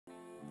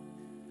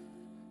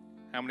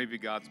How many of you,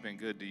 God's been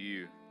good to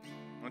you?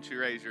 Why don't you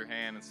raise your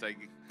hand and say,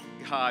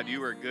 God,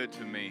 you are good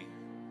to me.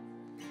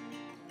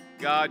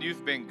 God,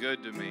 you've been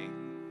good to me.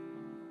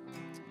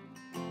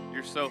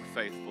 You're so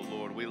faithful,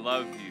 Lord. We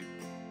love you.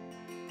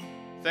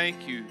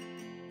 Thank you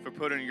for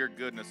putting your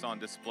goodness on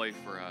display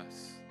for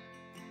us.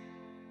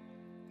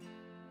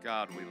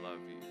 God, we love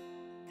you.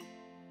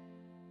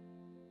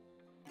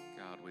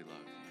 God, we love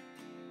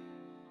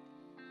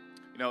you.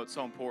 You know, it's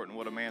so important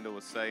what Amanda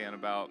was saying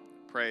about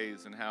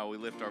praise and how we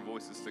lift our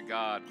voices to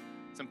God.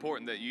 It's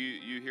important that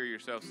you hear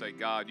yourself say,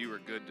 God, you are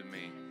good to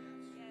me.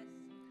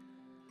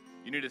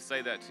 You need to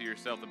say that to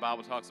yourself. The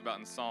Bible talks about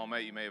in Psalm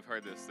 8, you may have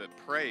heard this, that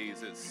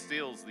praise, it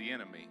steals the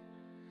enemy.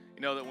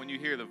 You know that when you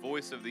hear the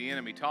voice of the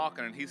enemy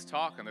talking, and he's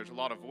talking, there's a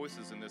lot of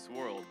voices in this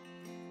world.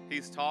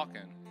 He's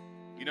talking.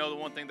 You know the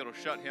one thing that'll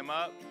shut him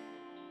up?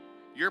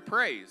 Your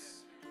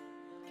praise.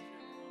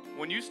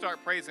 When you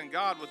start praising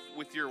God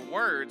with your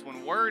words,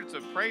 when words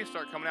of praise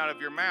start coming out of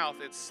your mouth,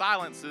 it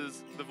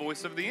silences the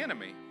voice of the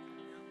enemy.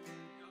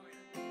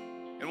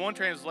 In one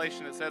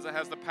translation, it says it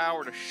has the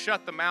power to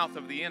shut the mouth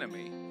of the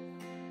enemy.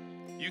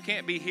 You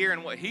can't be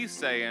hearing what he's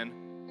saying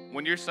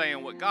when you're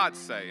saying what God's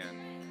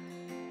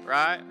saying,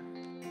 right?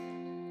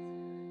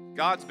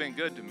 God's been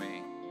good to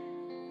me.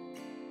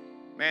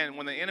 Man,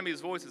 when the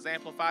enemy's voice is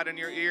amplified in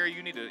your ear,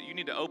 you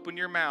need to open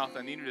your mouth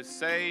and you need to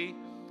say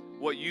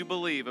what you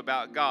believe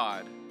about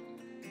God.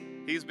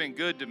 He's been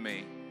good to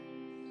me.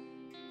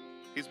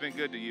 He's been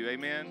good to you.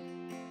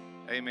 Amen?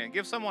 Amen.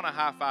 Give someone a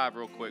high five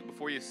real quick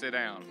before you sit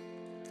down.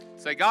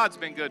 Say, God's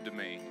been good to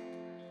me.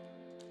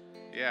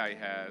 Yeah, he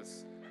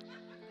has.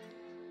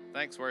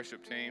 Thanks,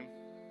 worship team.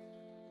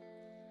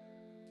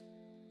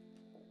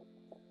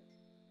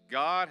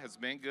 God has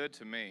been good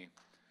to me.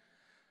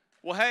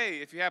 Well, hey,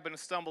 if you happen to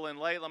stumble in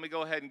late, let me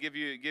go ahead and give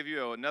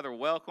you another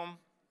welcome.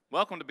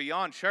 Welcome to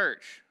Beyond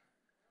Church.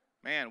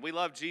 Man, we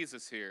love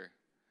Jesus here.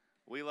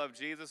 We love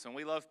Jesus and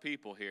we love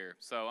people here.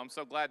 So I'm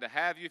so glad to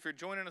have you. If you're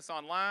joining us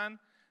online,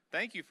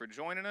 thank you for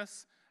joining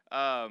us.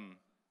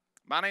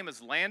 My name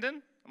is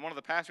Landon. I'm one of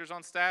the pastors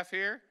on staff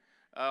here.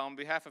 On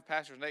behalf of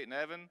Pastors Nate and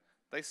Evan,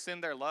 they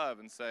send their love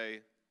and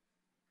say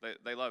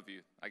they love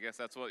you. I guess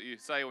that's what you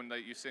say when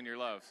you send your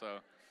love. So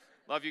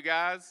love you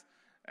guys.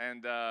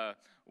 And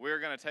we're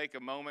going to take a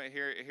moment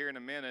here in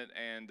a minute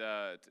and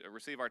to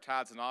receive our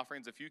tithes and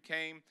offerings. If you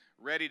came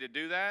ready to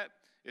do that,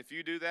 if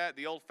you do that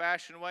the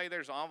old-fashioned way,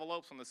 there's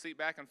envelopes on the seat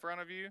back in front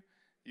of you.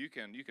 You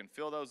can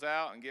fill those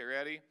out and get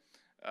ready.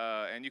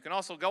 And you can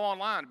also go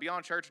online,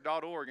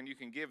 beyondchurch.org, and you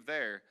can give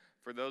there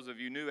for those of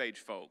you New Age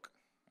folk.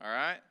 All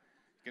right?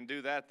 You can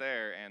do that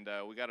there, and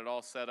we got it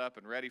all set up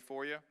and ready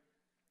for you.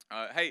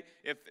 Hey,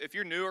 if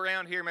you're new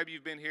around here, maybe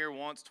you've been here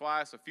once,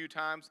 twice, a few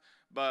times,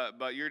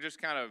 but you're just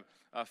kind of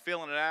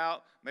filling it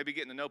out, maybe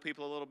getting to know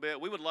people a little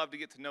bit, we would love to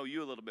get to know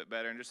you a little bit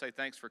better and just say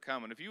thanks for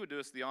coming. If you would do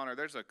us the honor,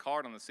 there's a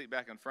card on the seat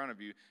back in front of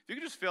you. If you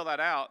could just fill that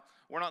out,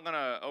 we're not going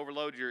to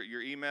overload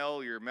your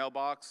email, your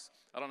mailbox.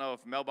 I don't know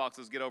if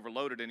mailboxes get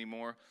overloaded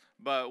anymore,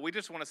 but we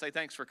just want to say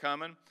thanks for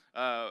coming.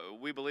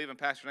 We believe, and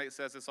Pastor Nate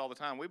says this all the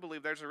time, we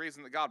believe there's a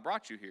reason that God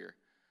brought you here.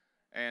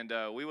 And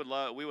we would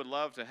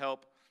love to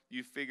help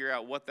you figure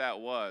out what that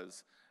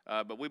was.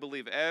 But we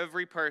believe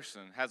every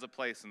person has a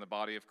place in the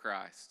body of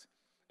Christ.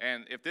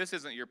 And if this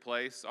isn't your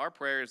place, our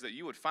prayer is that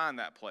you would find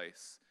that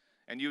place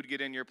and you would get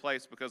in your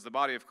place because the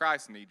body of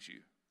Christ needs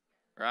you,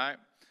 right?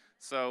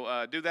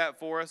 So do that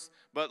for us.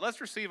 But let's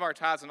receive our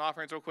tithes and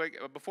offerings real quick.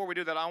 Before we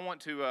do that, I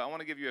want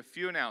to give you a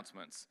few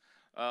announcements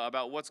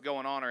about what's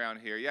going on around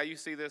here. Yeah, you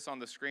see this on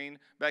the screen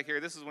back here.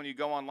 This is when you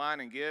go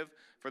online and give.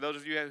 For those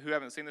of you who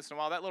haven't seen this in a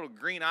while, that little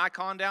green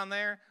icon down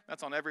there,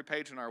 that's on every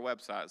page on our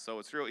website. So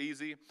it's real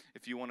easy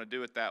if you want to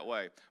do it that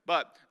way.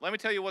 But let me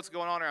tell you what's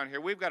going on around here.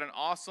 We've got an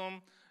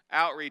awesome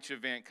outreach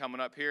event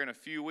coming up here in a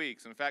few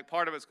weeks. In fact,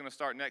 part of it's going to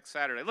start next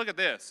Saturday. Look at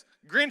this,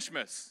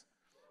 Grinchmas.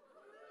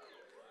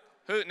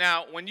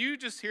 Now, when you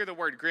just hear the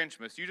word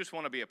Grinchmas, you just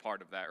want to be a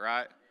part of that,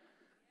 right?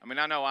 I mean,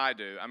 I know I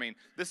do. I mean,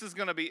 this is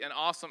going to be an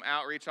awesome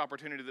outreach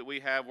opportunity that we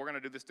have. We're going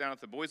to do this down at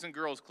the Boys and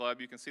Girls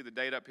Club. You can see the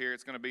date up here.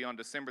 It's going to be on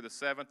December the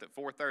 7th at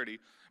 4:30.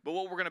 But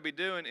what we're going to be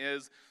doing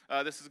is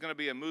this is going to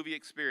be a movie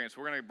experience.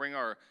 We're going to bring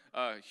our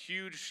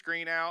huge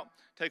screen out,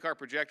 take our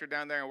projector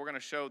down there, and we're going to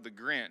show the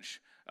Grinch,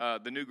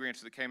 the new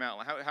Grinch that came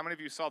out. How many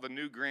of you saw the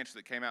new Grinch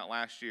that came out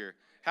last year?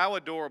 How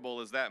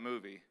adorable is that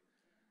movie?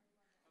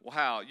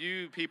 Wow,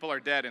 you people are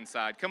dead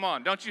inside. Come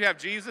on, don't you have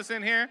Jesus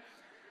in here?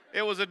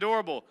 It was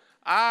adorable.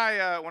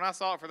 When I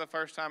saw it for the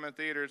first time in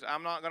theaters,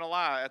 I'm not going to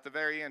lie, at the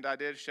very end I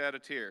did shed a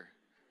tear.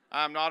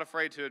 I'm not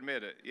afraid to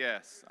admit it.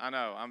 Yes, I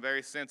know, I'm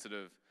very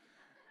sensitive.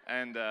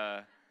 And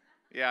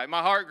yeah,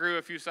 my heart grew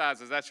a few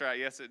sizes. That's right,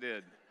 yes it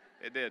did.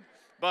 It did.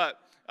 But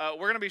we're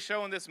going to be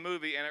showing this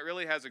movie, and it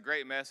really has a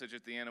great message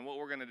at the end. And what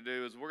we're going to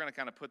do is we're going to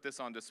kind of put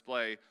this on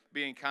display,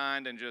 being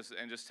kind and just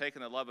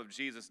taking the love of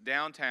Jesus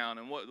downtown.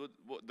 And what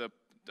the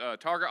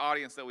target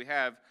audience that we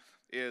have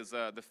is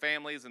the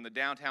families in the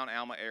downtown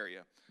Alma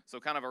area. So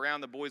kind of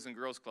around the Boys and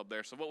Girls Club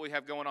there. So what we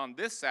have going on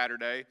this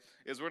Saturday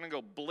is we're going to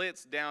go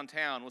blitz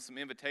downtown with some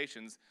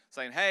invitations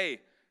saying,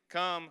 hey,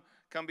 come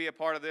Come be a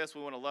part of this.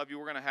 We want to love you.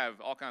 We're going to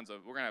have all kinds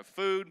of, we're going to have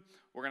food.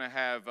 We're going to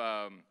have,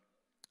 I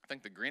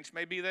think the Grinch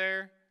may be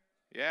there.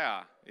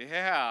 Yeah,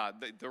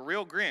 the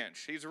real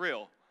Grinch. He's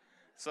real.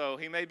 So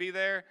he may be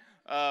there.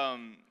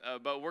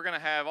 But we're going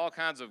to have all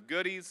kinds of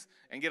goodies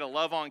and get a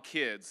love on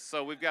kids.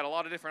 So we've got a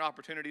lot of different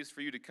opportunities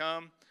for you to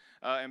come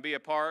and be a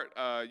part.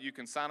 You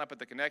can sign up at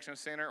the Connection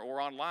Center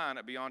or online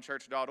at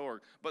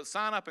beyondchurch.org. But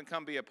sign up and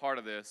come be a part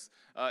of this.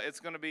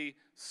 It's going to be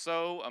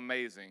so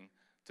amazing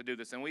to do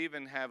this. And we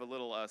even have a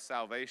little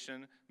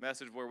salvation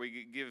message where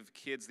we give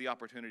kids the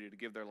opportunity to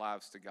give their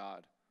lives to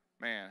God.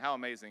 Man, how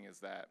amazing is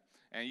that?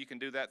 And you can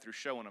do that through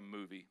showing a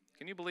movie.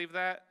 Can you believe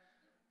that?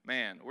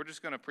 Man, we're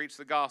just going to preach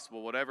the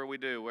gospel, whatever we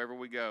do, wherever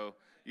we go,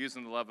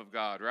 using the love of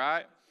God,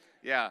 right?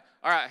 Yeah.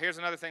 All right, here's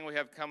another thing we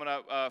have coming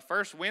up. The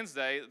first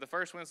Wednesday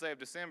of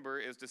December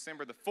is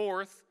December the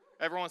 4th.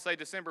 Everyone say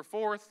December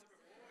 4th.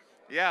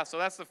 Yeah, so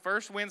that's the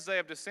first Wednesday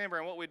of December,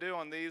 and what we do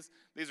on these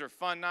are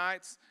fun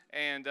nights,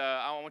 and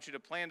I want you to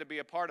plan to be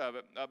a part of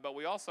it. But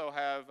we also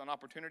have an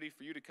opportunity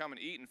for you to come and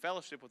eat and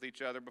fellowship with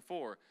each other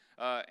before,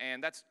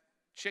 and that's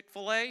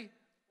Chick-fil-A,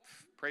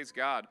 praise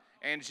God,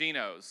 and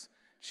Geno's.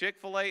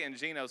 Chick-fil-A and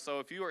Geno's. So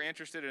if you are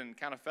interested in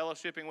kind of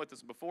fellowshipping with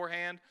us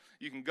beforehand,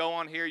 you can go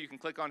on here, you can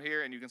click on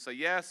here, and you can say,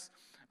 yes,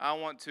 I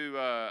want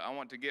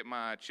to get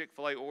my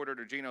Chick-fil-A ordered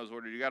or Geno's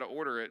ordered. You got to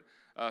order it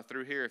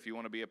through here if you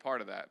want to be a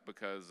part of that,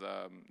 because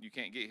you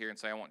can't get here and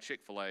say, I want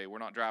Chick-fil-A. We're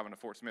not driving to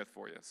Fort Smith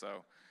for you.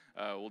 So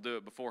we'll do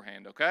it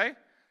beforehand, okay?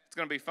 It's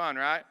going to be fun,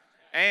 right?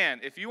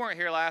 And if you weren't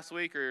here last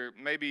week, or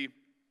maybe,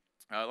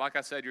 like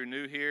I said, you're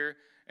new here,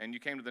 and you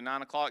came to the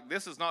 9 o'clock,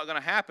 this is not going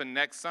to happen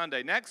next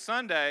Sunday. Next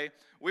Sunday,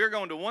 we are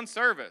going to one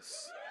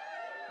service.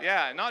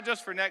 Yeah, not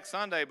just for next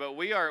Sunday, but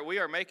we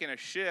are making a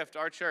shift.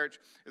 Our church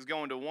is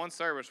going to one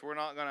service. We're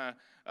not going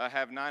to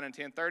have 9 and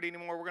 10:30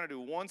 anymore. We're going to do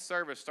one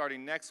service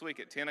starting next week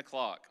at 10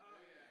 o'clock.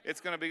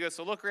 It's going to be good.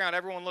 So look around.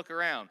 Everyone look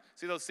around.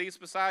 See those seats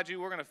beside you?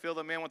 We're going to fill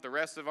them in with the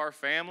rest of our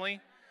family.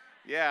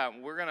 Yeah,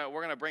 we're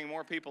gonna bring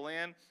more people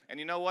in. And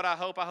you know what I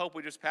hope? I hope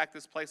we just pack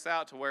this place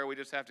out to where we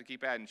just have to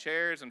keep adding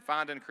chairs and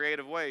finding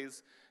creative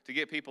ways to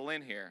get people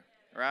in here,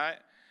 right?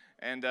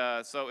 And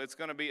so it's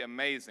going to be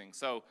amazing.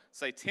 So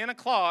say 10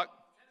 o'clock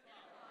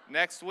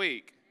next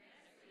week.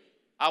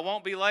 I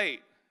won't be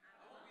late.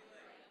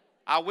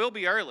 I will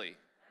be early.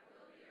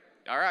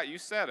 All right, you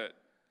said it.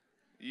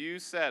 You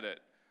said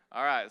it.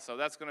 All right, so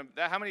that's going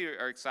to, how many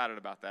are excited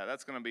about that?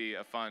 That's going to be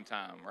a fun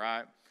time,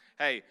 right?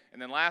 Hey,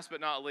 and then last but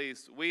not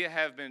least, we've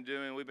been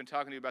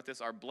talking to you about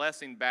this, our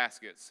blessing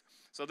baskets.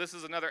 So this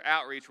is another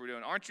outreach we're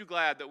doing. Aren't you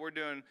glad that we're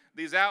doing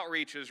these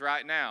outreaches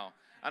right now?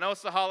 I know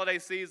it's the holiday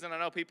season. I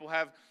know people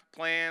have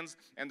plans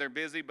and they're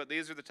busy, but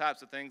these are the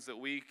types of things that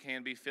we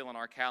can be filling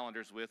our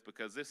calendars with,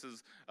 because this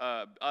is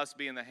us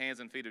being the hands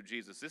and feet of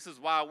Jesus. This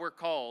is why we're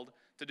called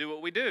to do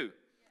what we do,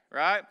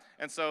 right?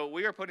 And so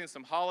we are putting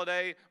some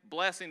holiday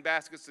blessing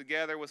baskets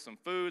together with some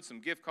food, some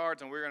gift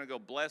cards, and we're going to go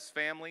bless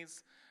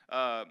families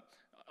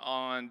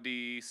on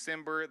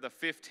December the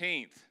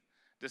 15th.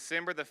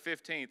 December the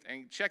 15th.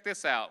 And check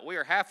this out. We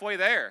are halfway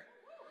there.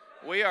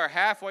 We are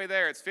halfway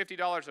there. It's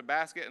 $50 a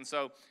basket. And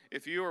so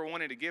if you are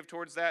wanting to give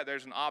towards that,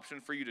 there's an option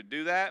for you to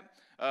do that.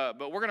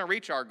 But we're going to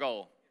reach our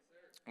goal.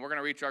 We're going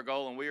to reach our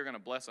goal, and we are going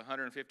to bless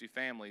 150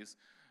 families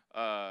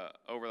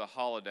over the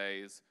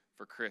holidays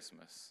for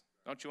Christmas.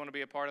 Don't you want to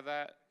be a part of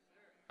that?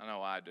 I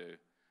know I do.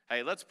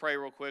 Hey, let's pray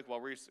real quick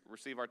while we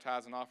receive our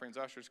tithes and offerings.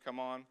 Ushers, come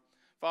on.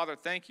 Father,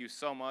 thank you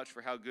so much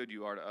for how good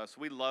you are to us.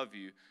 We love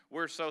you.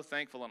 We're so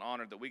thankful and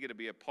honored that we get to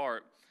be a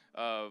part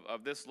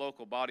of this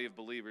local body of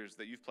believers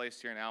that you've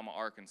placed here in Alma,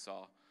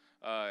 Arkansas.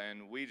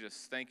 And we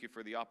just thank you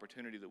for the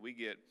opportunity that we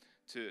get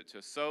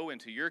to sow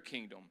into your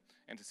kingdom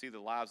and to see the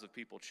lives of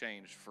people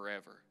changed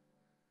forever.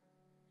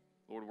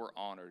 Lord, we're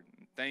honored.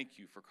 And thank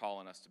you for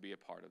calling us to be a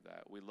part of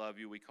that. We love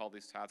you. We call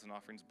these tithes and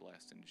offerings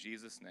blessed. In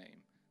Jesus'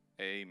 name,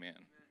 amen.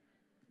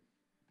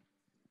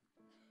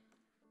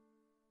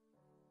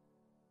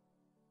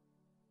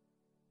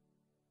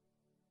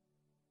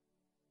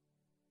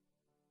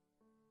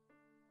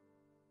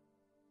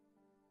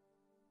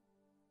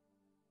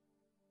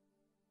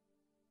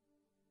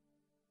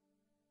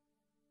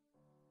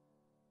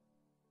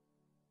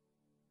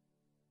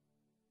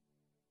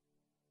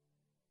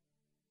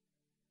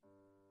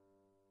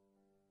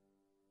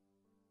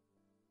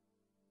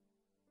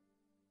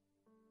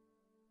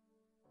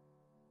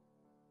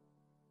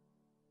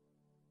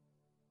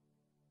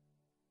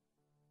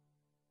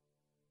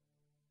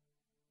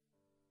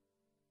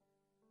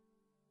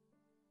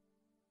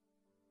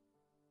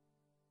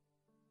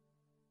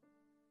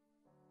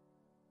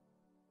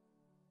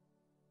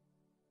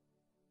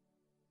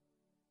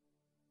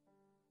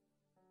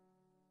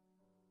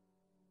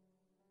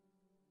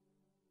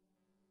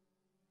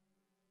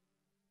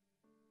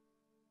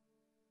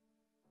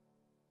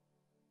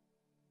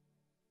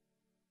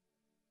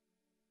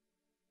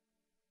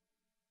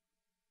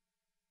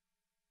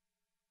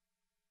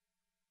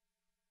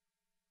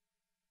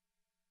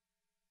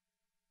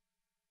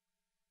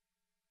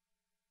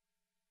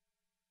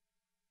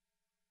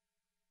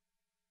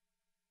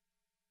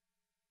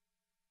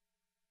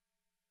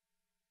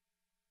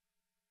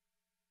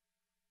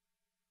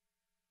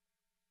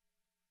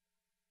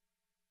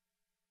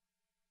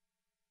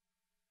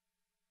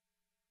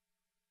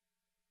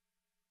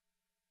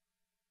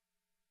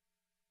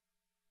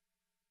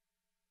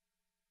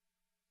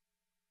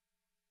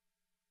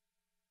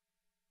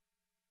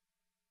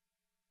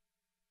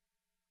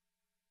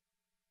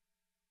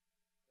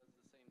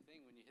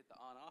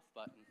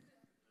 button.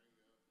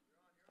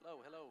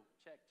 Hello,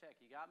 check,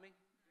 you got me?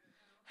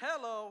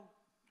 Hello.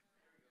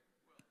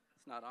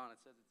 It's not on, it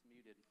says it's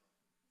muted.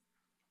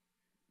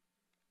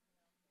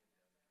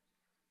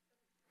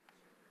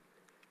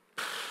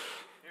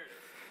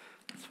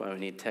 That's why we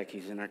need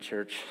techies in our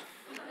church.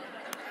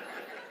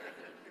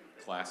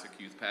 Classic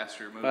youth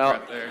pastor move Well,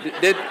 right there.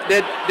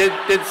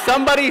 did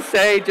somebody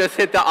say just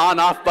hit the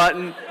on-off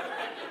button?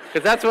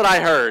 Because that's what I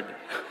heard.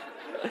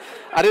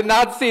 I did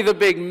not see the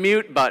big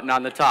mute button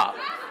on the top.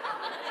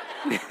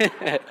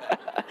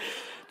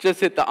 Just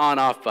hit the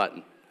on-off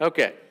button.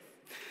 Okay.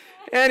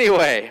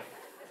 Anyway,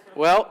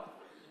 well,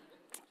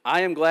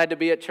 I am glad to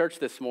be at church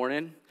this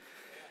morning.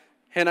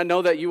 And I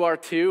know that you are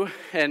too.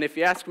 And if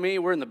you ask me,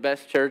 we're in the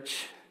best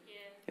church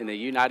in the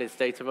United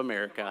States of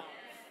America.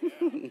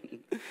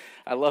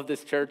 I love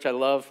this church. I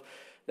love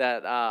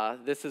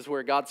that this is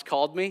where God's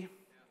called me.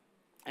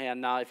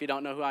 And if you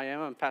don't know who I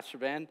am, I'm Pastor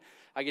Ben.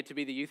 I get to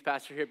be the youth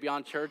pastor here at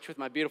Beyond Church with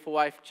my beautiful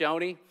wife,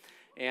 Joni.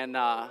 And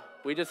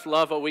we just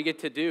love what we get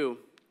to do.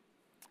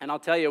 And I'll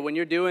tell you, when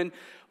you're doing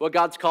what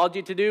God's called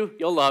you to do,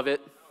 you'll love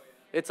it.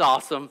 It's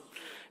awesome.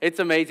 It's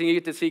amazing. You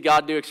get to see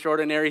God do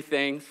extraordinary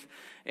things.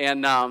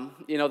 And,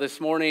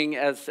 this morning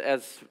as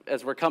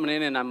we're coming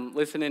in and I'm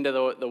listening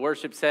to the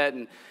worship set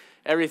and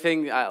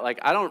everything,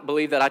 I don't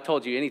believe that I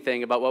told you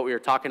anything about what we were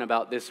talking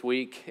about this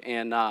week.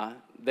 And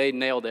they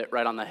nailed it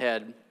right on the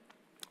head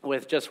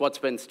with just what's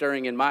been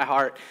stirring in my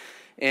heart.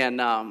 And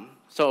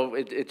so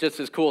it just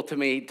is cool to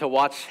me to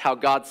watch how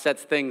God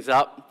sets things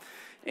up.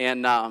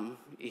 And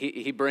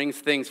he brings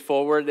things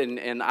forward.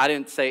 And I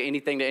didn't say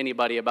anything to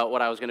anybody about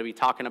what I was going to be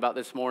talking about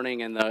this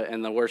morning. And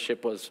the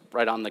worship was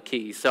right on the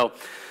key. So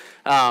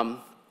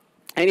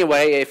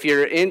anyway, if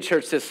you're in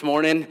church this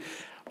morning,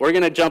 we're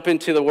going to jump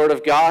into the Word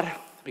of God.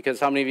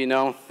 Because how many of you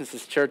know this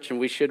is church and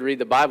we should read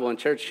the Bible in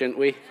church, shouldn't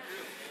we?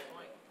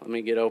 Let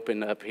me get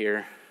opened up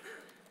here.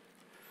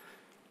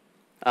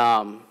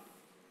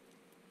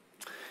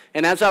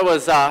 And as I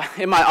was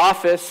in my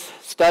office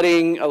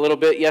studying a little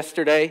bit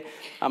yesterday,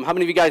 how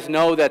many of you guys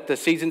know that the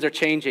seasons are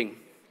changing?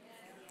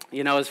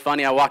 You know, it's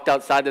funny, I walked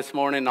outside this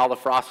morning and all the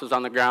frost was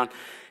on the ground,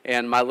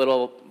 and my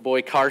little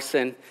boy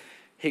Carson,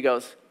 he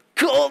goes,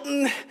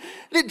 "Colton,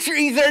 the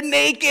trees are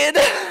naked."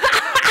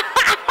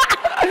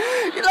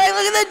 He's like,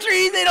 "Look at the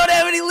trees, they don't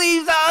have any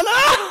leaves on."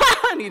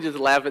 And he's just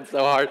laughing so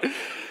hard.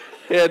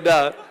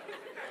 And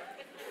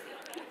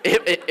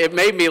it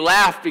made me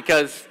laugh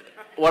because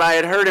what I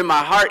had heard in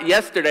my heart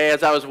yesterday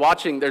as I was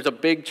watching, there's a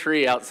big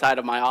tree outside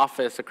of my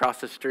office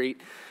across the street.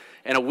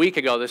 And a week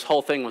ago, this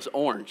whole thing was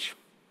orange.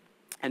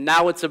 And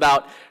now it's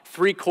about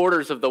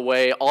 3/4 of the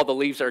way, all the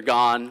leaves are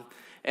gone.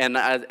 And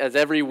as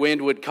every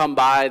wind would come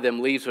by,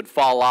 them leaves would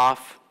fall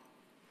off.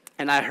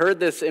 And I heard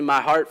this in my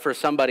heart for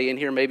somebody in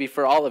here, maybe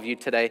for all of you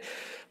today.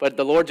 But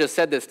the Lord just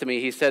said this to me.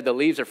 He said, the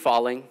leaves are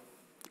falling.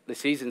 The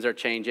seasons are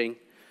changing.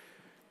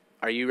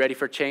 Are you ready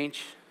for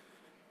change?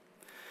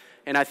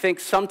 And I think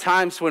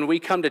sometimes when we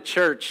come to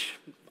church,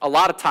 a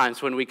lot of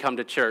times when we come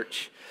to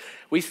church,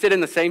 we sit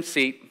in the same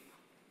seat.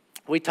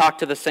 We talk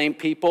to the same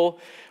people.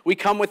 We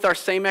come with our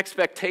same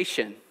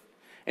expectation.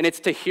 And it's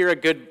to hear a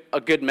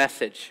good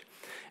message.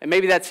 And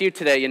maybe that's you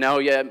today, you know.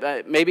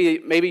 Yeah,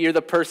 maybe you're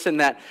the person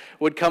that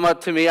would come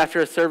up to me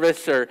after a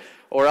service or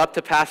up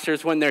to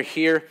pastors when they're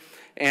here.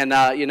 And,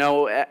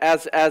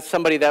 as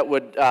somebody that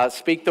would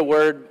speak the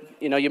word,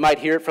 you might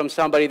hear it from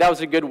somebody. That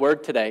was a good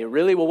word today.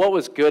 Really? Well, what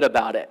was good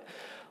about it?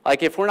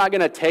 Like, if we're not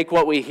going to take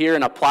what we hear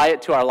and apply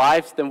it to our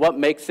lives, then what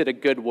makes it a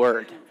good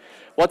word?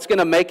 What's going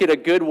to make it a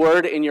good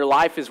word in your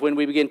life is when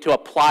we begin to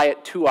apply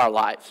it to our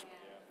lives.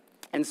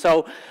 And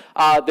so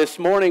this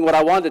morning, what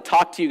I wanted to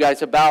talk to you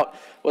guys about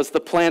was the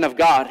plan of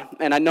God.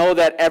 And I know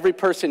that every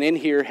person in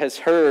here has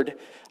heard,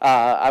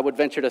 I would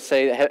venture to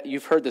say, that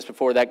you've heard this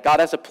before, that God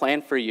has a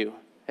plan for you.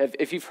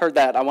 If you've heard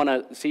that, I want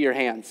to see your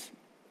hands.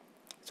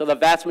 So the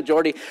vast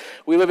majority,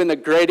 we live in the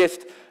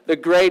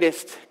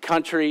greatest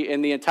country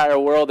in the entire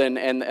world,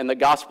 and the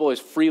gospel is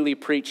freely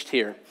preached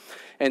here.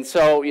 And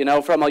so,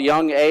 from a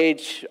young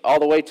age all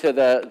the way to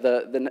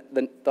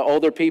the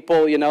older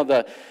people,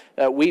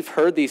 we've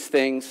heard these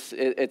things.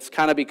 It's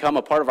kind of become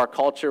a part of our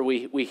culture.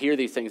 We hear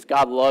these things.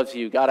 God loves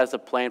you. God has a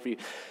plan for you.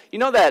 You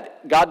know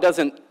that God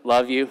doesn't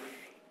love you?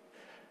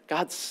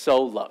 God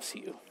so loves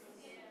you.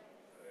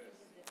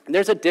 And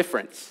there's a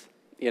difference,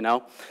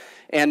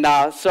 And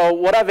so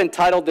what I've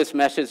entitled this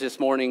message this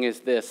morning is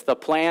this: the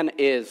plan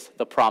is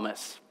the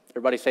promise.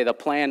 Everybody say, the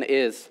plan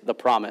is the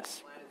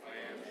promise.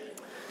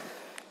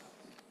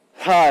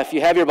 If you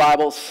have your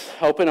Bibles,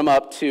 open them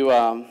up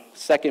to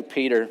 2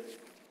 Peter.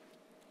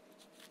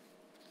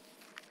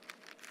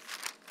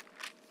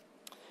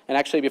 And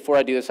actually, before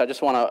I do this, I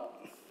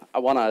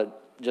want to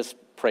just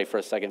pray for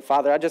a second.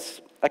 Father,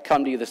 I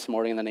come to you this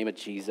morning in the name of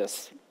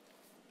Jesus.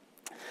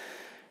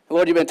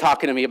 Lord, you've been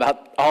talking to me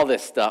about all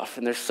this stuff,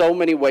 and there's so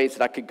many ways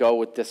that I could go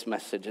with this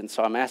message, and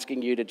so I'm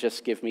asking you to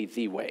just give me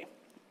the way.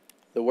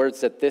 The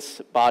words that this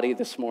body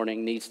this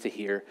morning needs to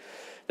hear.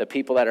 The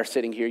people that are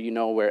sitting here,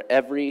 where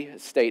every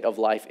state of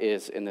life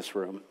is in this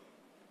room.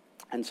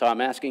 And so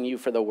I'm asking you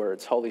for the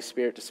words, Holy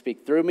Spirit, to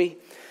speak through me.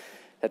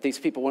 that these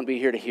people wouldn't be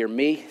here to hear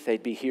me,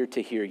 they'd be here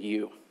to hear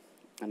you.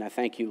 And I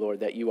thank you,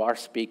 Lord, that you are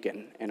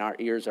speaking and our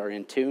ears are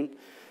in tune.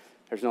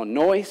 There's no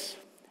noise.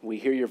 We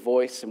hear your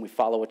voice and we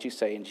follow what you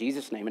say in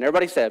Jesus' name. And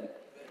everybody said,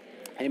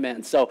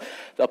 amen. So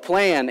the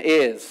plan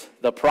is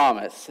the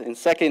promise. In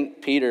 2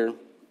 Peter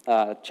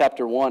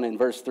chapter 1 and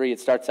verse 3, it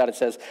starts out, it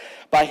says,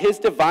 by his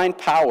divine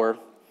power,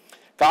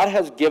 God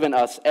has given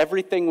us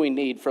everything we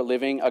need for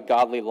living a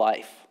godly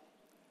life.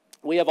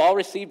 We have all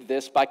received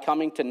this by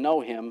coming to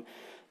know him,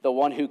 the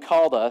one who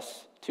called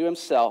us to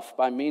himself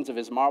by means of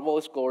his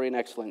marvelous glory and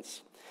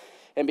excellence.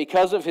 And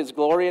because of his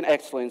glory and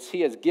excellence,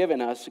 he has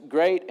given us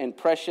great and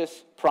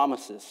precious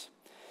promises.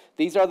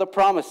 These are the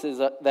promises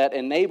that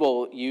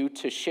enable you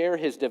to share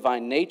his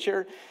divine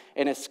nature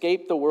and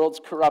escape the world's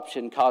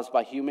corruption caused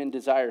by human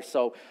desires.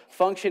 So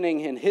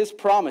functioning in his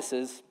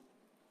promises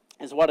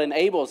is what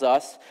enables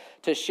us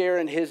to share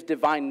in his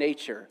divine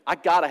nature. I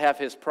got to have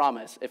his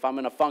promise if I'm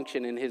going to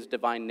function in his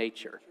divine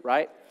nature,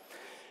 right?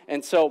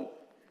 And so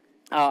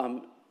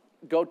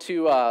go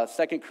to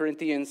 2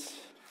 Corinthians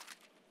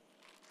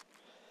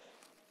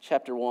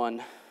chapter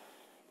 1,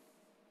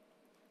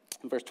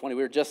 verse 20.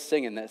 We were just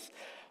singing this.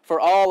 For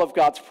all of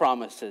God's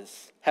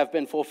promises have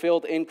been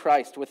fulfilled in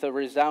Christ with a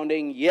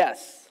resounding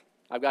yes.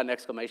 I've got an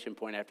exclamation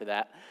point after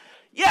that.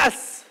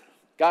 Yes!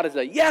 God is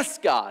a yes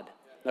God.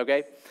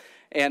 Okay?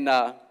 And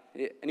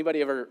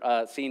anybody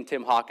ever seen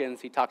Tim Hawkins?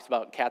 He talks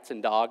about cats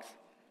and dogs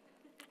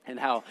and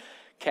how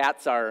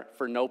cats are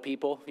for no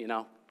people, you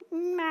know.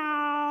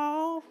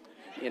 Meow.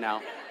 You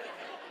know.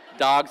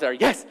 Dogs are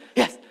yes,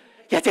 yes,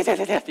 yes, yes, yes,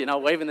 yes, yes, you know,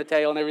 waving the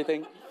tail and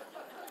everything.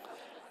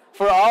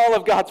 For all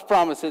of God's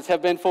promises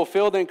have been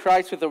fulfilled in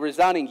Christ with a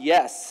resounding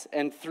yes,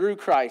 and through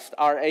Christ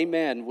our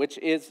amen, which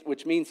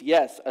means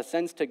yes,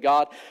 ascends to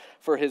God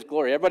for his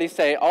glory. Everybody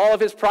say, all of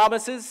his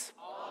promises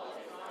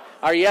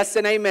are yes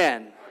and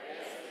amen.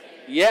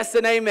 Yes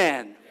and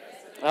amen.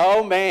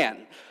 Oh,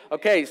 man.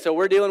 Okay, so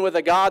we're dealing with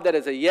a God that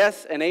is a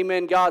yes and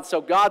amen God. So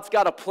God's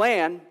got a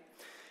plan,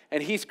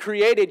 and he's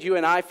created you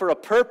and I for a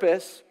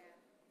purpose.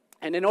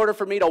 And in order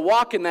for me to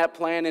walk in that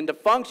plan and to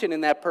function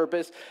in that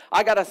purpose,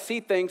 I got to see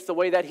things the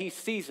way that he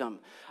sees them.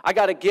 I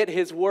got to get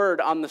his word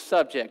on the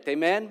subject.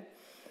 Amen?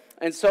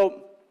 And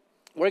so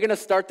we're going to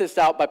start this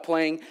out by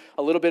playing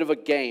a little bit of a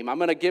game. I'm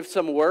going to give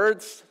some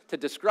words to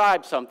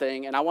describe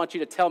something, and I want you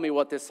to tell me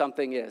what this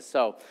something is.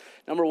 So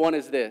number one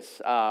is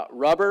this.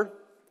 Rubber,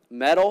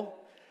 metal,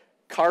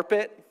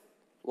 carpet,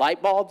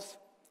 light bulbs,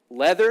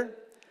 leather,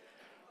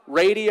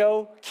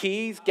 radio,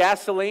 keys,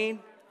 gasoline.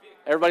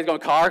 Everybody's going,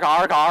 car.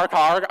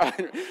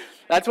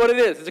 That's what it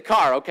is. It's a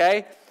car,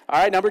 okay?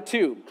 All right, number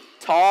two.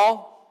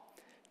 Tall,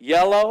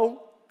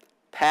 yellow,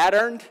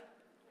 patterned,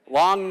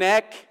 long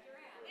neck,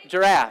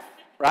 giraffe,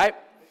 right?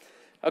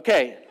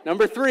 Okay,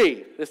 number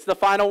three. This is the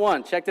final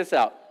one. Check this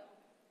out.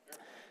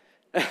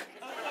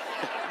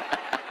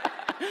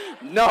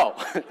 No.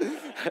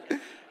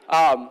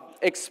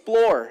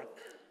 Explore,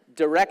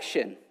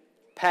 direction,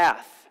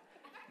 path,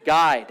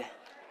 guide,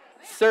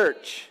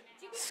 search,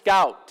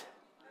 scout.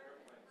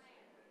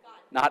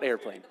 Not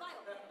airplane.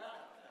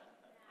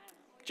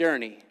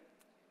 Journey.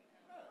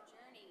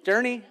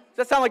 Journey? Does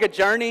that sound like a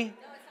journey?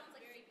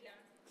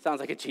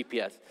 Sounds like a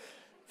GPS.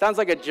 Sounds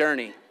like a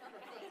journey.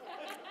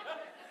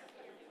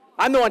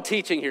 I'm the one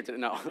teaching here today.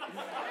 No.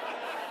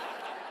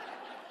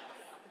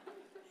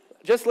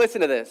 Just listen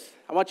to this.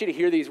 I want you to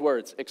hear these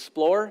words.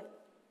 Explore,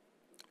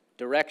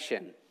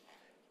 direction,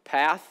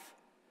 path,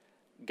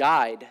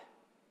 guide,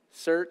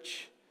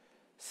 search,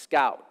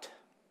 scout,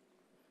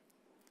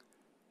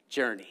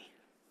 journey.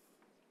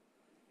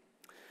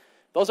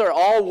 Those are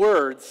all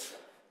words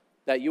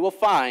that you will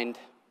find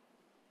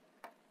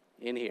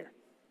in here.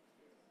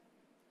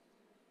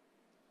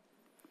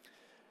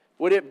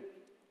 Would it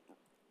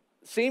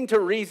seem to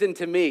reason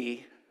to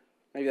me,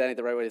 maybe that ain't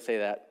the right way to say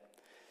that,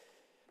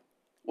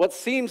 it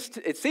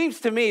seems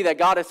to me that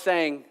God is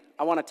saying,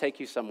 I want to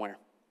take you somewhere.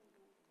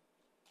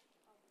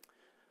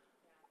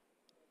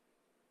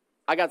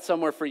 I got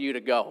somewhere for you to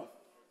go.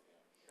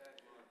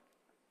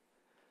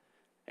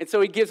 And so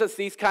he gives us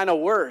these kind of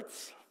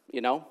words, you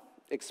know.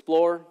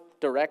 Explore,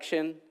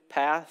 direction,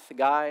 path,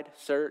 guide,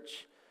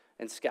 search,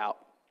 and scout.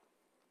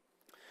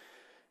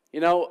 You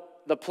know,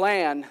 the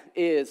plan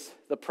is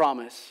the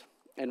promise.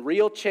 And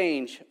real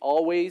change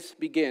always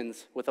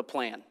begins with a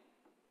plan.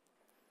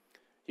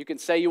 You can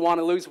say you want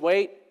to lose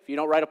weight. If you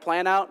don't write a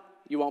plan out,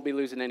 you won't be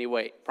losing any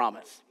weight.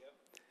 Promise.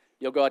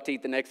 You'll go out to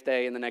eat the next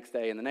day and the next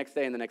day and the next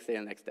day and the next day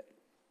and the next day.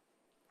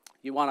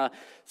 You want to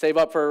save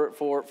up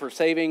for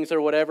savings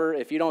or whatever.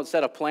 If you don't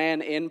set a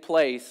plan in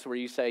place where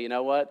you say, you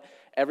know what,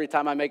 every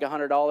time I make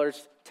 $100,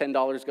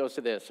 $10 goes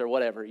to this or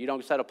whatever. You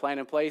don't set a plan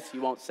in place,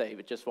 you won't save.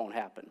 It just won't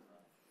happen.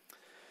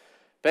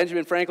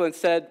 Benjamin Franklin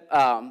said,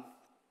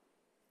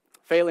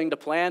 failing to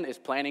plan is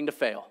planning to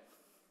fail.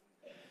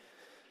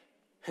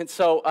 And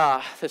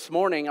so this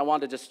morning, I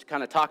wanted to just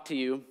kind of talk to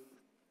you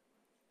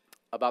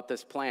about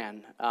this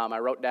plan. I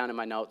wrote down in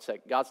my notes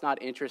that God's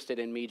not interested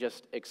in me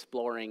just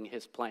exploring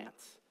his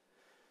plans.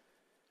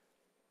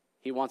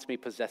 He wants me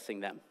possessing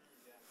them.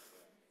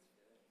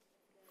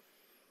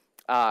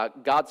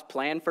 God's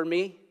plan for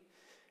me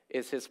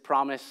is his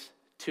promise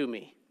to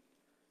me.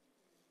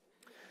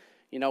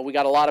 You know, we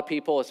got a lot of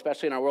people,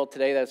 especially in our world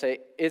today, that say,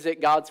 is it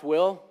God's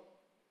will?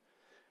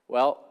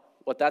 Well,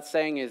 what that's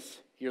saying is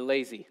you're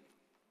lazy.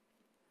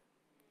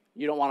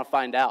 You don't want to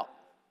find out.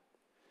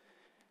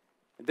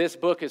 This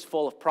book is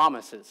full of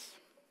promises.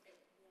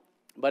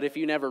 But if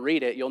you never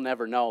read it, you'll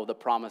never know the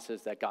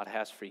promises that God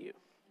has for you.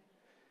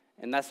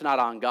 And that's not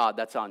on God,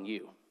 that's on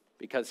you,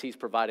 because he's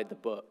provided the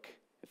book.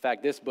 In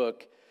fact, this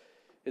book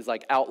is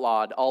like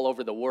outlawed all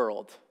over the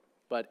world.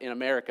 But in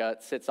America,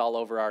 it sits all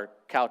over our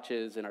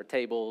couches and our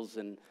tables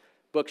and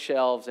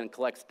bookshelves and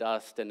collects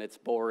dust, and it's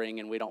boring,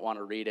 and we don't want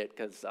to read it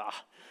because,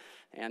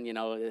 and you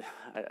know,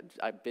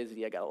 I'm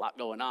busy, I got a lot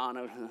going on.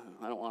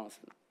 I don't want to,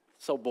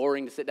 it's so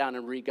boring to sit down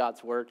and read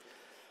God's word.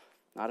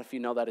 Not if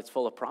you know that it's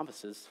full of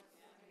promises.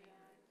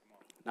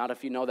 Not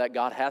if you know that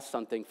God has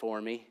something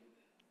for me.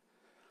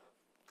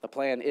 The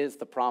plan is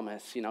the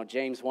promise. You know,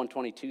 James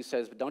 1:22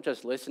 says, but don't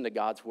just listen to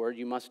God's word.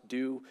 You must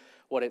do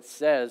what it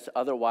says.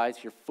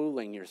 Otherwise, you're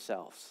fooling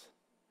yourselves.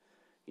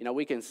 You know,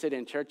 we can sit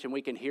in church and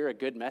we can hear a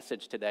good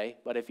message today,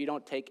 but if you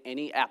don't take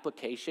any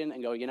application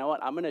and go, you know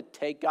what, I'm going to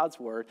take God's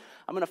word,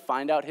 I'm going to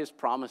find out his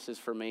promises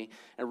for me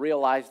and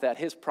realize that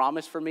his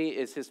promise for me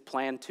is his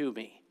plan to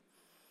me.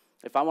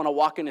 If I want to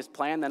walk in his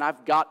plan, then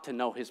I've got to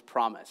know his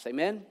promise.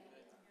 Amen?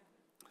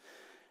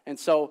 And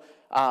so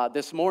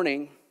this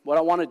morning, what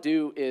I want to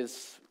do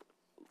is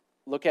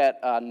look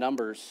at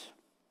Numbers.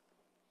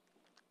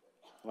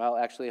 Well,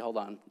 actually, hold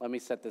on. Let me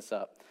set this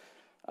up.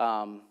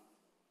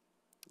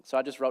 So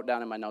I just wrote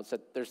down in my notes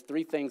that there's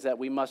 3 things that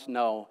we must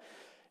know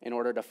in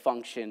order to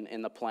function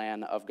in the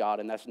plan of God.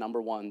 And that's number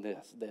 1,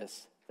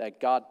 this that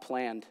God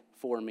planned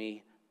for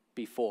me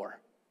before.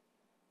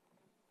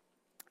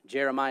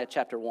 Jeremiah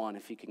chapter 1,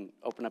 if you can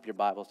open up your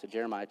Bibles to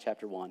Jeremiah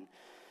chapter 1.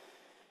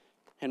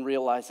 And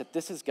realize that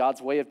this is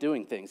God's way of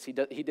doing things. He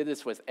did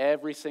this with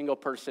every single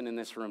person in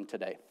this room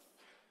today.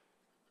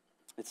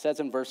 It says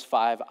in verse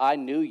 5, I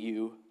knew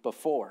you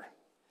before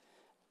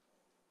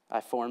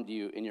I formed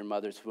you in your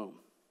mother's womb.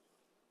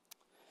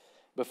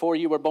 Before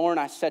you were born,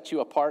 I set you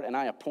apart, and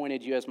I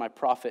appointed you as my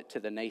prophet to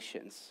the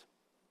nations.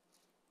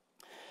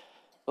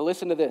 But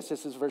listen to this.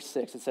 This is verse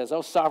 6. It says,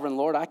 O sovereign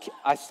Lord,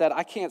 I said,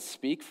 I can't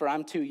speak, for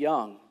I'm too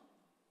young.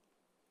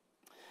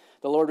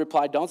 The Lord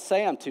replied, don't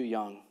say I'm too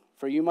young,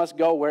 for you must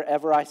go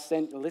wherever I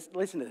send.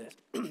 Listen to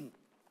this.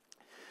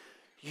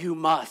 You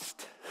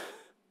must.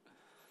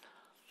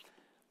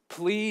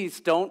 Please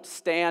don't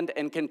stand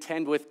and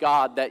contend with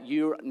God that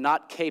you're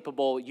not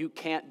capable, you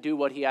can't do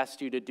what he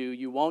asked you to do,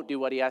 you won't do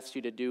what he asked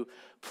you to do.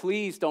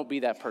 Please don't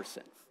be that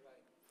person.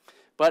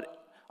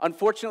 But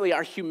unfortunately,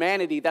 our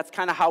humanity, that's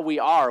kind of how we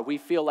are. We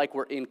feel like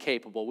we're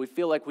incapable. We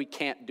feel like we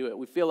can't do it.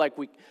 We feel like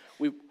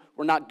we're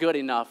not good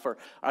enough, or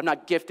I'm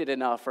not gifted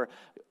enough, or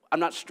I'm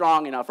not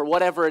strong enough, or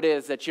whatever it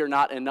is that you're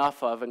not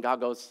enough of. And God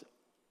goes,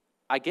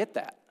 I get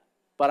that,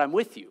 but I'm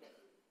with you.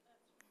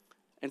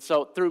 And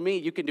so through me,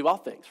 you can do all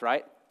things,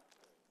 right?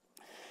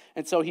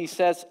 And so he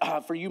says,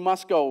 for you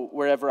must go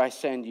wherever I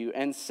send you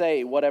and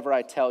say whatever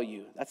I tell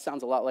you. That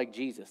sounds a lot like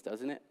Jesus,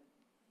 doesn't it?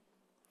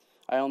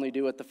 I only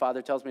do what the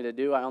Father tells me to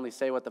do. I only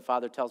say what the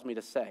Father tells me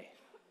to say.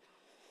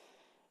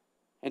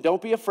 And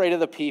don't be afraid of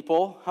the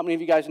people. How many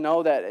of you guys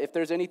know that if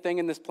there's anything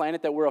in this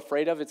planet that we're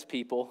afraid of, it's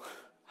people?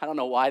 I don't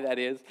know why that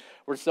is.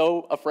 We're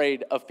so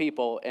afraid of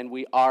people, and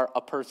we are a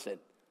person.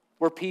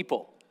 We're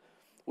people.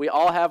 We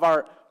all have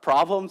our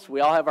problems. We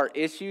all have our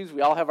issues.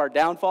 We all have our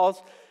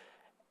downfalls.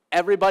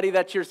 Everybody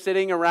that you're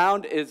sitting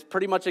around is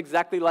pretty much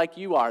exactly like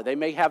you are. They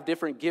may have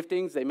different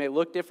giftings. They may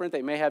look different.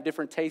 They may have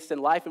different tastes in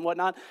life and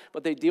whatnot,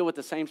 but they deal with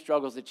the same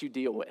struggles that you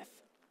deal with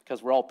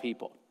because we're all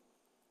people.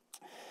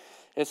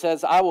 It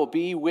says, I will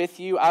be with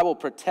you. I will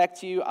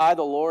protect you. I,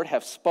 the Lord,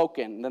 have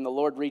spoken. And then the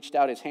Lord reached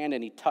out his hand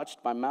and he touched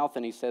my mouth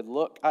and he said,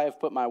 look, I have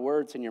put my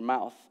words in your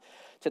mouth.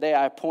 Today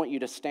I appoint you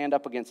to stand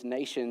up against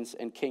nations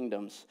and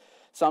kingdoms.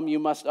 Some you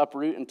must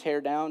uproot and tear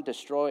down,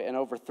 destroy and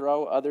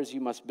overthrow. Others you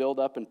must build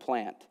up and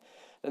plant.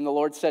 Then the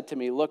Lord said to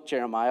me, look,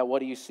 Jeremiah, what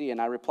do you see?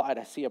 And I replied,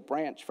 I see a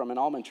branch from an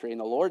almond tree.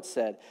 And the Lord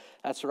said,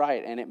 that's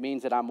right, and it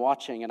means that I'm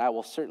watching, and I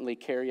will certainly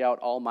carry out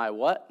all my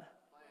what?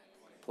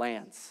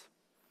 Plans.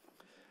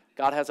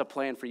 God has a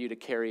plan for you to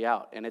carry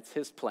out, and it's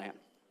his plan.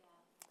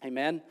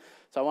 Amen?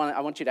 So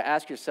I want you to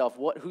ask yourself,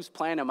 whose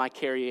plan am I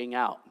carrying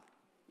out?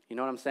 You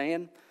know what I'm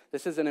saying?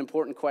 This is an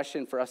important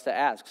question for us to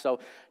ask. So,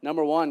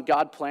 number 1,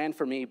 God planned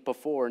for me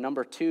before.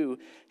 Number 2,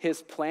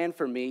 his plan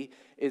for me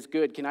is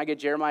good. Can I get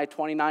Jeremiah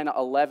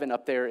 29:11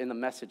 up there in the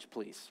message,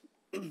 please?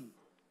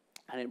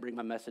 I didn't bring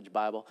my message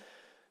Bible.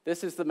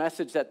 This is the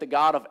message that the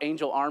God of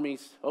angel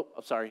armies,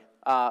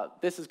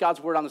 this is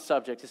God's word on the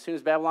subject. As soon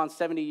as Babylon's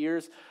 70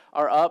 years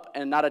are up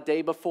and not a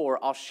day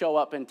before, I'll show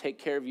up and take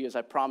care of you as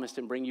I promised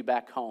and bring you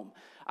back home.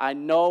 I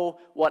know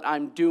what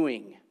I'm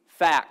doing.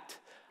 Fact.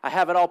 I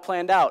have it all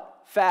planned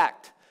out.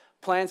 Fact.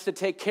 Plans to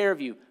take care of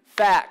you.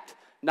 Fact.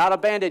 Not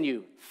abandon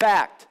you.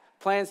 Fact.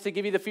 Plans to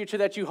give you the future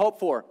that you hope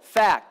for.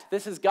 Fact.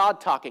 This is God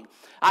talking.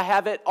 I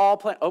have it all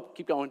planned. Oh,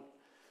 keep going.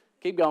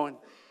 Keep going.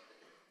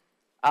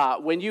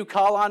 When you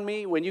call on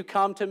me, when you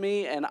come to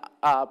me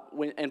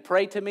and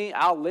pray to me,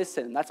 I'll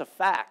listen. That's a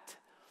fact.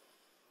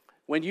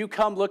 When you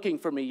come looking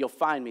for me, you'll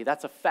find me.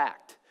 That's a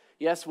fact.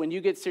 Yes, when you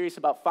get serious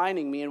about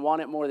finding me and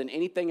want it more than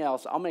anything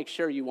else, I'll make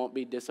sure you won't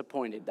be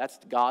disappointed. That's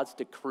God's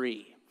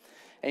decree.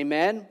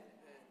 Amen?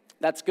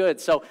 That's good.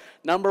 So,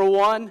 number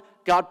one,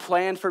 God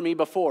planned for me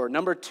before.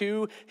 Number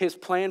two, his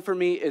plan for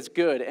me is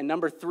good. And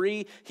number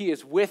three, he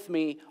is with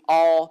me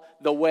all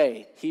the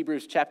way.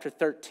 Hebrews chapter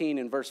 13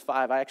 and verse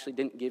 5. I actually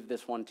didn't give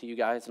this one to you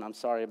guys, and I'm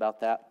sorry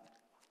about that.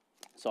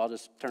 So I'll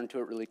just turn to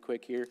it really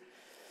quick here.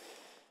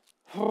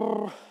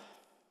 Oh,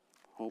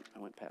 I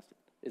went past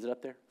it. Is it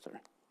up there? Sorry.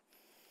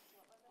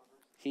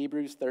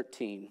 Hebrews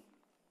 13.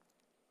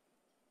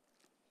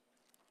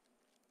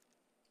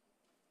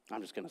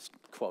 I'm just going to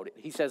quote it.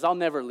 He says, I'll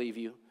never leave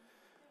you.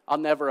 I'll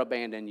never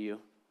abandon you.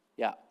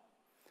 Yeah.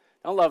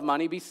 Don't love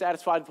money. Be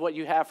satisfied with what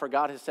you have, for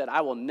God has said, I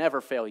will never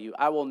fail you.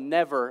 I will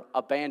never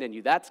abandon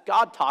you. That's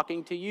God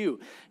talking to you.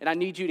 And I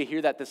need you to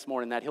hear that this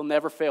morning, that he'll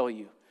never fail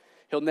you.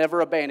 He'll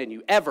never abandon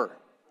you, ever.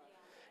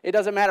 It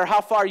doesn't matter how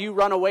far you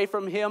run away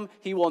from him,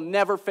 he will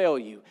never fail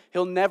you.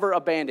 He'll never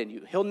abandon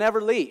you. He'll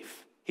never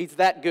leave. He's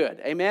that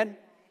good. Amen?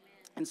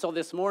 And so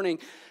this morning,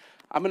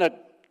 I'm going to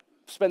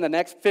spend the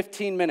next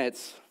 15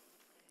 minutes.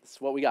 This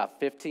is what we got,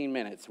 15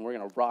 minutes, and we're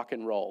going to rock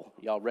and roll.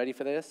 Y'all ready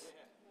for this?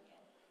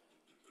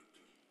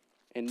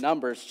 In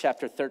Numbers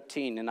chapter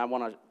 13, and I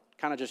want to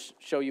kind of just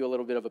show you a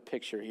little bit of a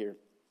picture here.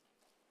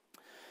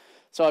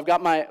 So I've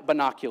got my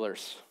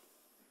binoculars.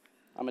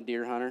 I'm a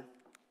deer hunter.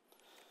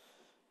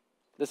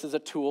 This is a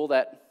tool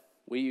that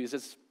we use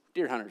as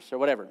deer hunters or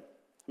whatever. How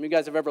many of you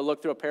guys have ever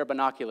looked through a pair of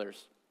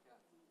binoculars?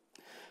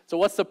 So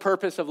what's the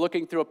purpose of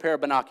looking through a pair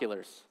of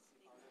binoculars?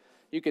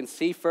 You can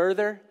see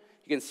further.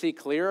 You can see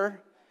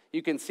clearer.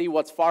 You can see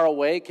what's far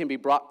away can be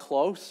brought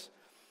close.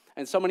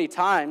 And so many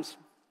times,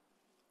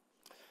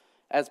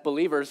 as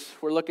believers,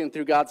 we're looking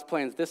through God's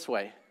plans this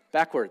way,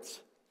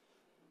 backwards.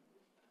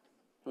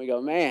 And we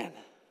go, man,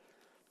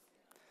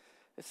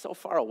 it's so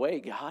far away,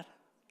 God.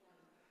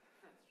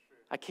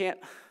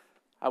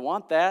 I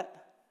want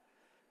that.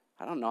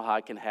 I don't know how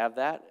I can have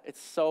that.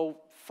 It's so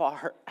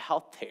far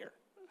out there.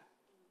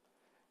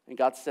 And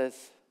God says,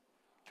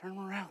 turn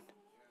them around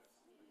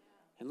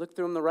and look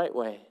through them the right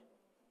way.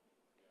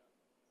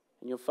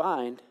 And you'll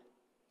find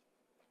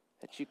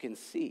that you can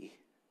see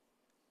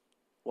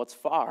what's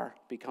far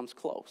becomes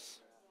close.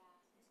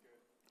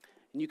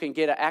 And you can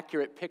get an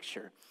accurate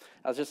picture.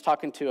 I was just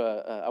talking to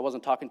I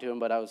wasn't talking to him,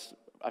 but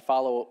I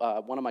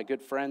follow one of my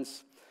good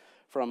friends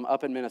from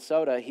up in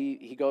Minnesota.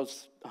 He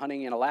goes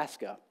hunting in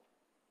Alaska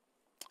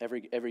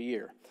every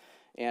year.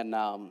 And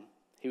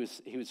he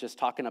was just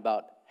talking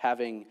about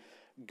having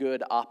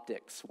good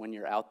optics when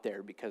you're out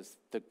there because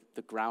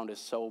the ground is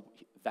so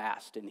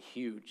vast and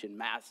huge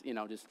and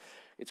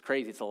it's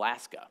crazy. It's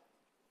Alaska.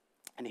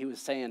 And he was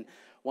saying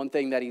one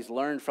thing that he's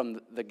learned from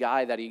the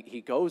guy that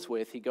he goes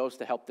with, he goes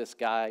to help this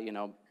guy,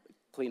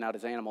 clean out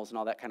his animals and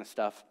all that kind of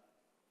stuff.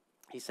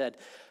 He said,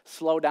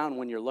 slow down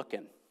when you're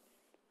looking.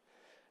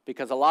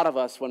 Because a lot of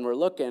us, when we're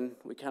looking,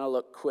 we kind of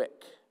look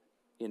quick,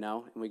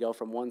 and we go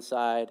from one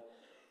side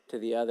to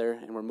the other,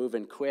 and we're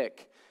moving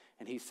quick.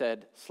 And he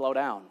said, slow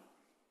down.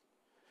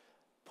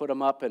 Put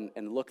them up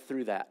and look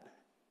through that,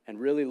 and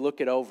really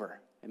look it over,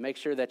 and make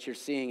sure that you're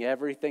seeing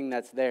everything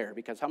that's there.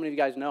 Because how many of you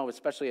guys know,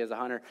 especially as a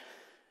hunter,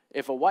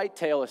 if a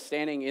whitetail is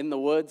standing in the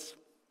woods,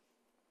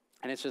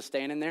 and it's just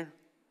standing there,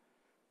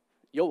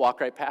 you'll walk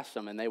right past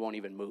them, and they won't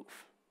even move.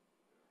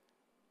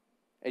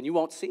 And you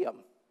won't see them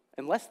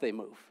unless they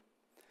move.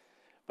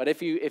 But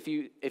if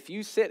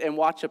you sit and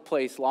watch a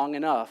place long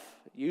enough,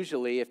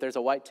 usually if there's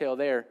a whitetail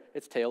there,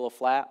 its tail will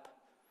flap,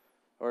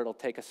 or it'll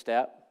take a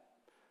step,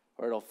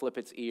 or it'll flip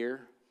its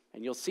ear,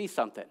 and you'll see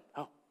something.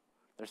 Oh,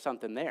 there's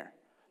something there.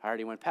 I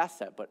already went past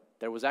that, but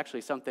there was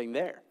actually something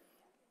there.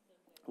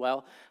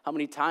 Well, how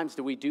many times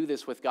do we do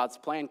this with God's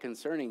plan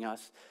concerning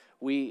us?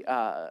 We,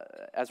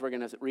 as we're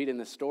going to read in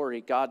the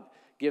story, God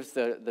gives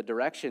the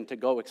direction to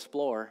go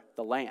explore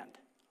the land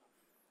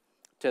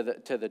to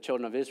the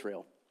children of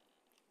Israel.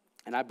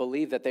 And I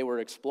believe that they were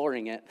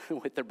exploring it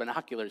with their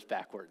binoculars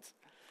backwards.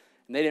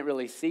 And they didn't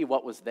really see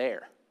what was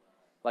there,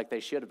 like they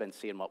should have been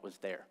seeing what was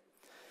there.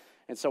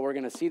 And so we're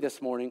going to see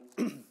this morning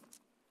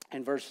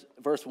in verse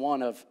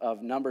 1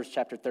 of Numbers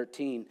chapter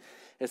 13.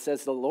 It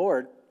says, the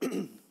Lord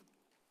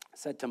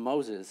said to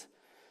Moses,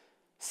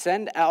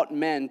 send out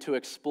men to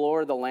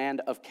explore the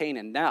land of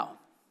Canaan. Now,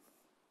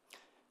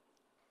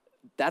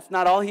 that's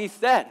not all he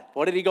said.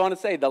 What did he go on to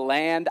say? The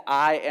land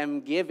I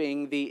am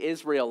giving the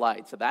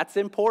Israelites. So that's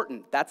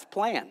important. That's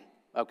plan,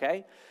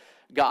 okay?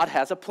 God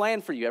has a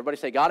plan for you. Everybody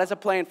say, God has a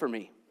plan for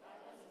me.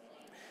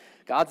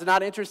 God's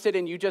not interested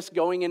in you just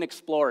going and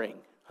exploring.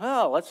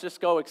 Oh, let's just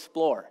go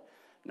explore.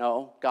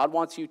 No, God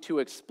wants you to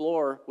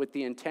explore with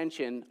the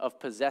intention of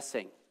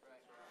possessing.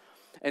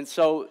 And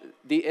so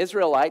the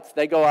Israelites,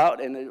 they go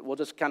out, and we'll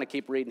just kind of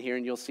keep reading here,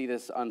 and you'll see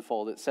this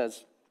unfold. It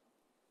says,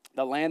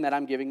 the land that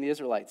I'm giving the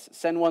Israelites.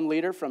 Send one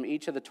leader from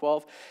each of the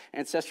 12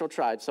 ancestral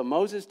tribes. So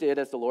Moses did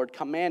as the Lord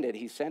commanded.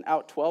 He sent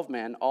out 12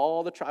 men,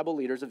 all the tribal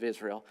leaders of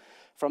Israel,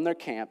 from their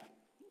camp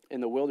in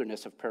the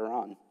wilderness of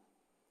Paran.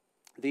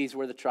 These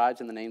were the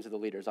tribes and the names of the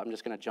leaders. I'm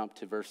just going to jump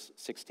to verse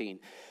 16.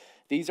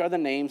 These are the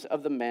names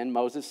of the men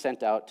Moses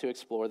sent out to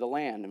explore the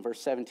land. In verse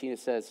 17 it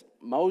says,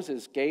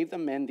 Moses gave the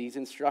men these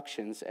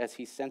instructions as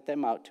he sent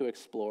them out to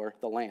explore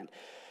the land.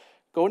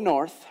 Go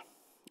north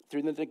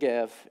through the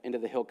Negev into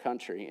the hill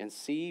country and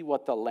see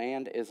what the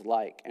land is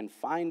like, and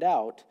find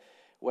out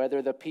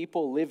whether the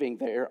people living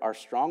there are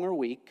strong or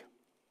weak,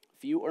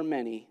 few or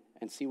many,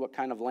 and see what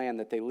kind of land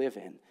that they live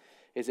in.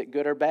 Is it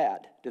good or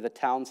bad? Do the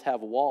towns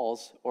have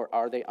walls, or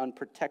are they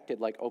unprotected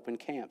like open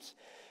camps?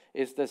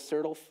 Is the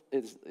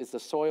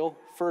soil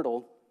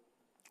fertile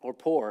or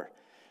poor?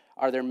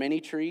 Are there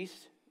many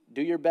trees?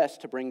 Do your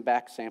best to bring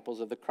back samples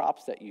of the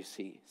crops that you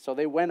see. So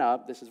they went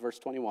up, this is verse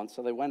 21,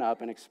 so they went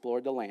up and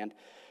explored the land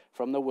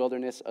from the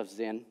wilderness of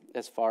Zin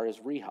as far as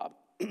Rehob.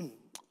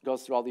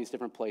 Goes through all these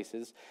different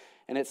places.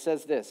 And it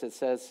says this, it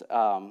says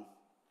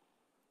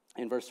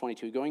in verse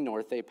 22, going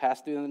north, they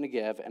passed through the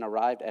Negev and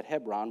arrived at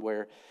Hebron,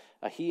 where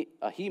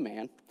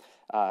Ahiman,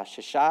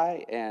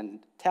 Sheshai, and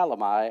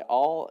Talmai,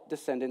 all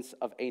descendants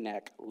of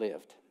Anak,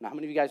 lived. Now, how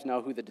many of you guys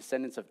know who the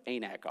descendants of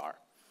Anak are?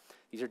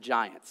 These are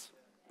giants.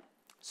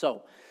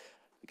 So,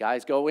 the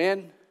guys go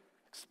in,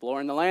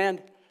 exploring the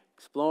land,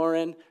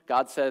 exploring.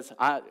 God says,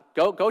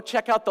 go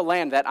check out the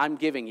land that I'm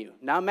giving you.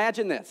 Now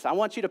imagine this. I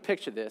want you to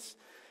picture this,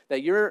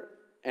 that you're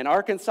an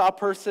Arkansas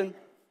person,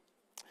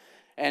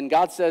 and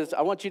God says,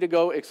 I want you to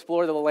go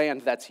explore the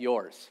land that's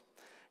yours.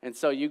 And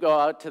so you go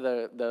out to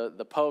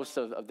the posts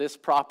of this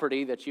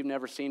property that you've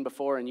never seen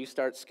before, and you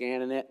start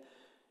scanning it,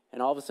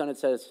 and all of a sudden it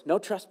says, no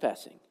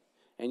trespassing.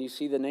 And you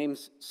see the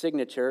name's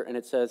signature, and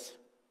it says,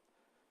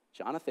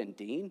 Jonathan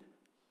Dean?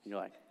 And you're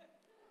like,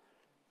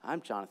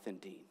 I'm Jonathan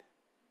Dean.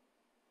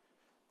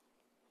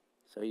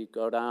 So you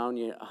go down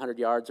 100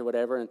 yards or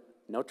whatever, and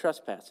no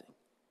trespassing.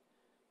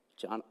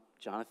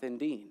 Jonathan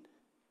Dean.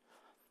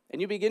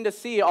 And you begin to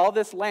see all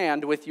this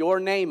land with your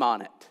name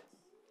on it.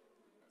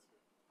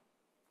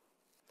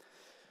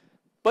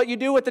 But you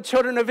do what the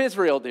children of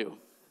Israel do.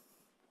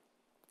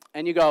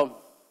 And you go,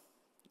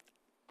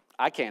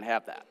 I can't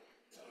have that.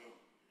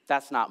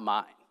 That's not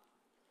mine.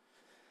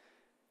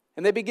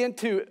 And they begin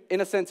to,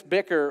 in a sense,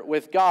 bicker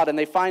with God, and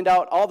they find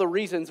out all the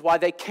reasons why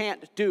they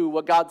can't do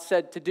what God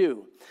said to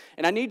do.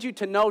 And I need you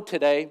to know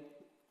today,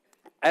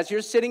 as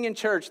you're sitting in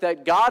church,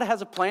 that God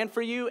has a plan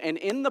for you, and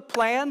in the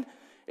plan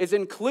is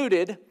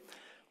included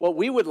what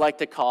we would like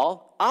to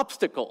call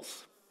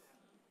obstacles.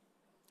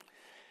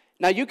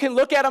 Now, you can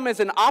look at them as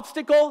an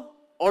obstacle,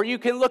 or you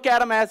can look at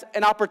them as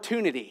an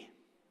opportunity.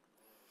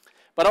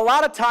 But a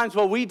lot of times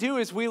what we do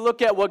is we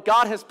look at what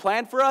God has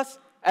planned for us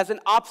as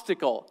an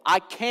obstacle. I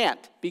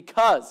can't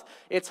because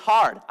it's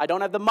hard. I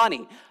don't have the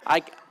money.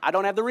 I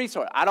don't have the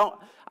resource. I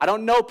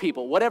don't know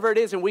people, whatever it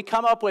is, and we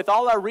come up with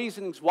all our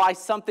reasons why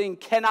something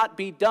cannot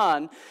be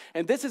done,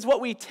 and this is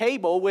what we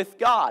table with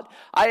God.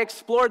 I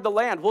explored the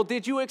land. Well,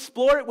 did you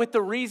explore it with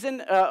the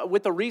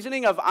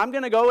reasoning of I'm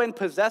going to go and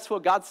possess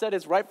what God said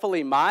is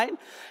rightfully mine?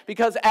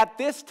 Because at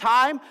this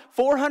time,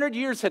 400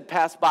 years had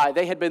passed by.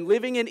 They had been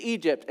living in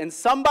Egypt, and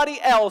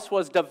somebody else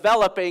was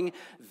developing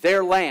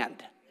their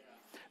land,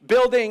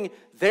 building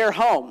their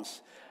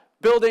homes,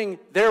 building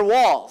their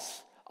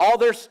walls, all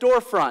their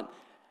storefront.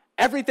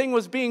 Everything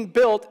was being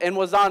built and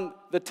was on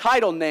the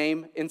title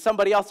name in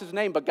somebody else's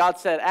name, but God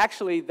said,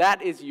 actually,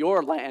 that is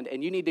your land,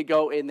 and you need to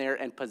go in there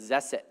and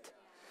possess it.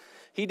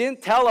 He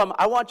didn't tell them,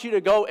 I want you to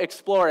go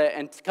explore it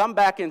and come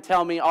back and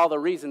tell me all the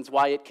reasons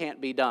why it can't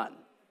be done.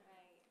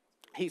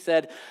 He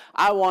said,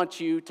 I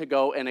want you to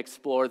go and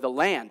explore the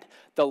land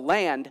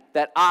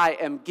that I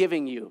am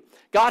giving you.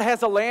 God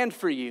has a land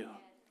for you.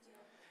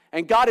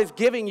 And God is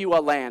giving you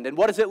a land. And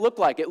what does it look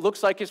like? It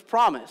looks like His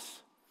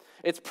promise.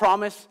 It's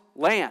promised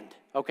land,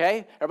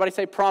 okay? Everybody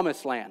say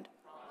promised land.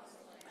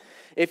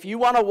 If you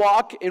want to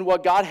walk in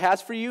what God has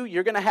for you,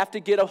 you're going to have to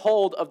get a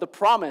hold of the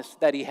promise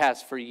that He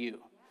has for you.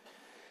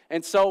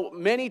 And so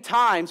many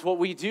times what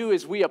we do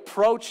is we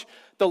approach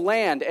the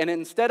land, and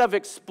instead of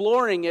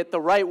exploring it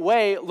the right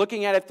way,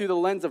 looking at it through the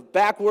lens of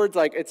backwards,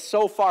 like it's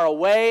so far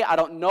away, I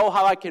don't know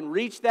how I can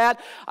reach that,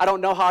 I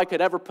don't know how I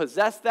could ever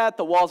possess that,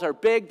 the walls are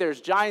big,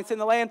 there's giants in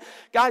the land.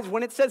 Guys,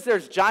 when it says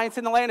there's giants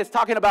in the land, it's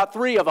talking about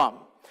 3 of them.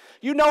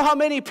 You know how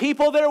many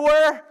people there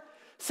were?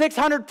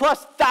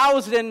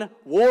 600,000+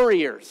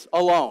 warriors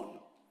alone.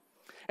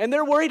 And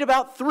they're worried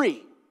about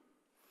 3.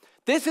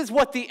 This is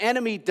what the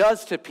enemy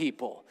does to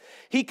people.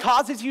 He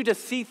causes you to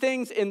see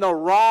things in the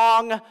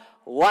wrong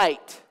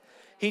light.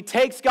 He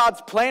takes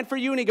God's plan for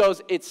you and he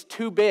goes, it's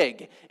too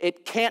big.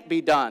 It can't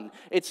be done.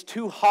 It's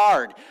too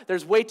hard.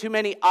 There's way too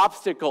many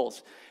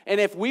obstacles. And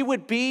if we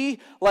would be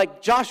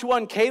like Joshua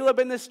and Caleb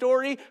in this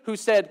story, who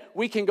said,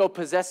 we can go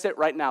possess it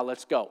right now,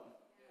 let's go.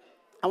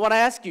 I want to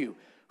ask you,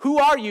 who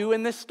are you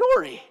in this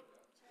story?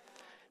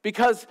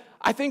 Because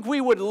I think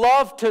we would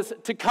love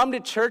to come to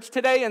church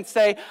today and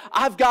say,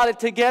 I've got it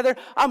together.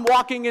 I'm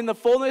walking in the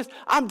fullness.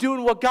 I'm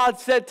doing what God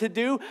said to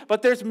do.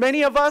 But there's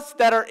many of us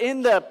that are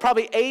in the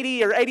probably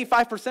 80 or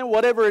 85%,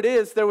 whatever it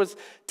is. There was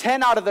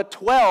 10 out of the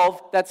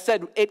 12 that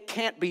said it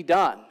can't be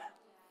done.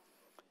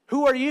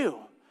 Who are you?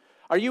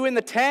 Are you in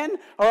the 10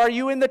 or are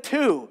you in the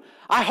 2?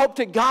 I hope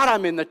to God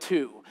I'm in the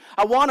 2.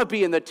 I want to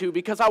be in the 2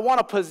 because I want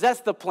to possess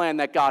the plan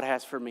that God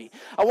has for me.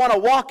 I want to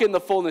walk in the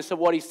fullness of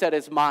what he said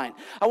is mine.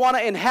 I want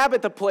to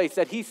inhabit the place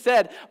that he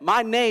said,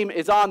 my name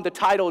is on the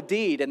title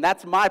deed, and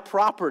that's my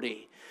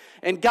property.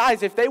 And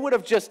guys, if they would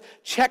have just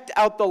checked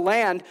out the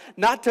land,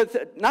 not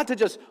to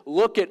just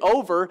look it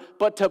over,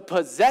 but to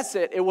possess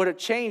it, it would have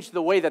changed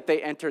the way that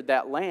they entered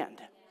that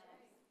land.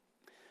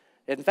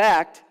 In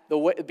fact,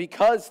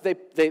 because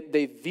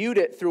they viewed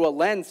it through a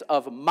lens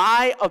of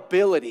my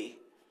ability.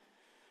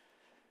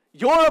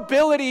 Your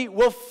ability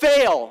will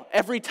fail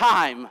every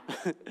time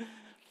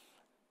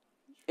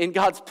in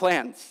God's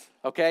plans,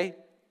 okay?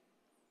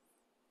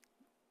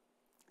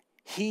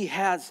 He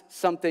has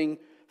something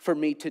for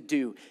me to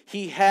do.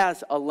 He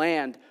has a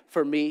land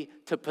for me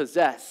to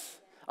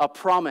possess, a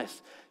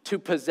promise to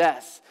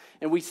possess.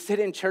 And we sit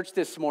in church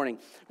this morning.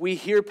 We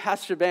hear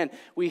Pastor Ben.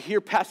 We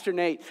hear Pastor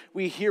Nate.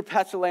 We hear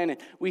Pastor Landon.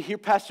 We hear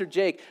Pastor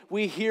Jake.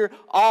 We hear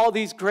all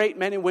these great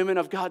men and women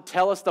of God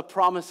tell us the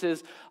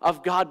promises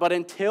of God. But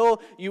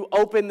until you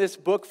open this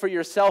book for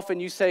yourself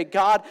and you say,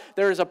 God,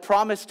 there is a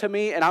promise to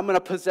me and I'm going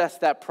to possess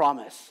that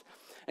promise.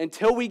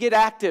 Until we get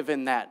active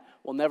in that,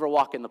 we'll never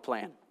walk in the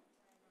plan.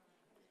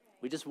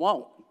 We just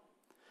won't.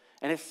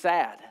 And it's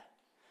sad.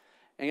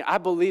 And I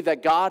believe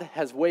that God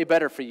has way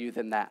better for you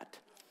than that.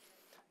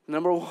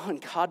 Number one,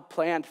 God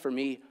planned for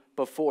me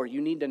before.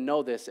 You need to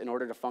know this in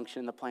order to function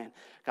in the plan.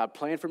 God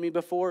planned for me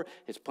before.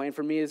 His plan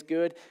for me is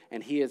good,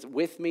 and he is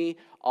with me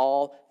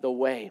all the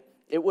way.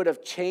 It would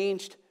have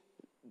changed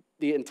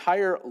the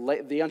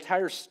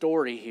entire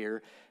story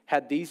here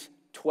had these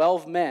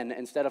 12 men,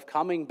 instead of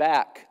coming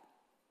back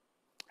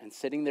and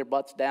sitting their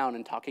butts down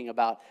and talking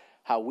about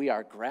how we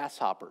are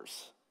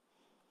grasshoppers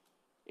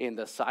in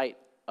the sight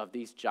of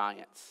these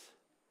giants.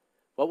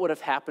 What would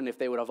have happened if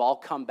they would have all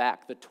come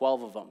back, the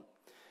 12 of them,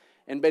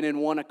 and been in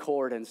one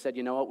accord and said,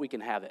 you know what, we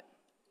can have it,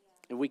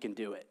 and we can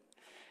do it.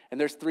 And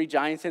there's 3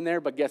 giants in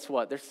there, but guess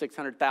what? There's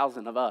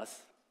 600,000 of us.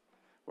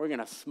 We're going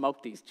to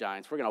smoke these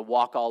giants. We're going to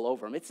walk all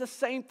over them. It's the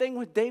same thing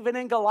with David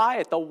and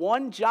Goliath. The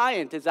one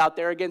giant is out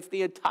there against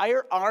the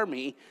entire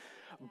army,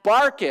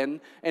 barking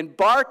and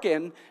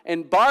barking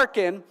and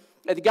barking.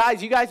 And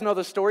guys, you guys know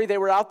the story. They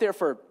were out there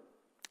for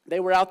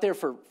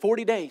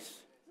 40 days.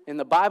 In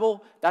the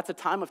Bible, that's a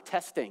time of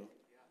testing.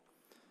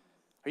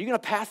 Are you going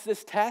to pass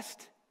this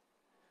test?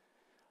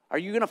 Are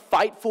you going to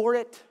fight for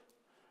it?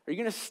 Are you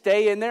going to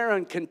stay in there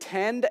and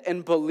contend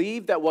and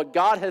believe that what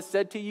God has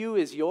said to you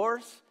is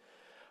yours?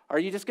 Or are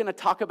you just going to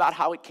talk about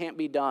how it can't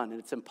be done and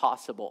it's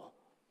impossible?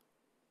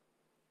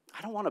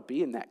 I don't want to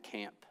be in that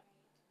camp.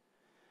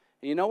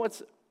 And you know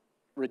what's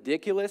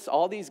ridiculous?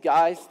 All these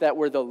guys that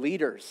were the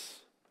leaders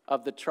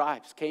of the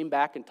tribes came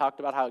back and talked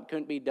about how it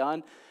couldn't be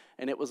done,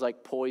 and it was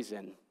like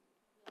poison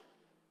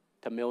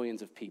to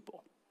millions of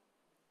people.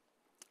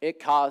 It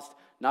caused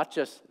not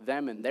just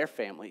them and their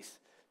families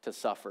to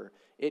suffer,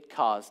 it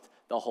caused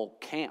the whole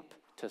camp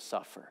to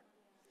suffer.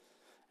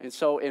 And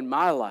so in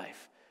my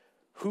life,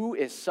 who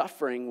is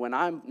suffering when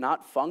I'm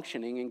not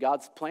functioning in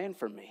God's plan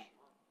for me?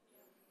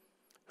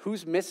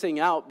 Who's missing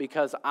out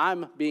because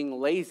I'm being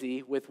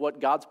lazy with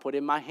what God's put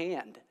in my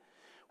hand?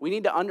 We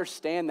need to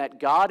understand that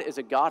God is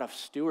a God of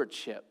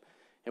stewardship.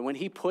 And when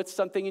he puts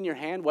something in your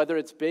hand, whether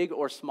it's big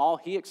or small,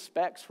 he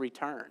expects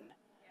return.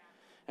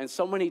 And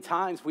so many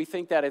times we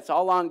think that it's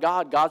all on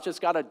God. God's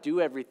just got to do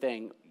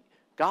everything.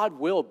 God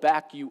will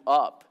back you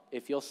up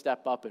if you'll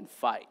step up and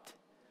fight.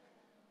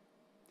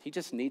 He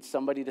just needs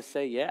somebody to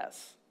say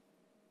yes.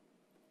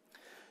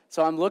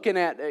 So I'm looking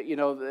at,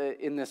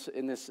 in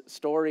this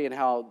story and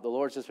how the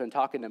Lord's just been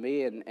talking to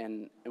me,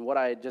 and what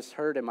I had just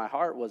heard in my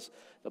heart was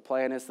the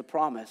plan is the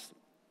promise.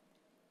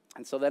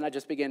 And so then I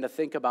just began to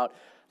think about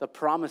the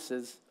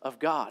promises of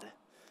God.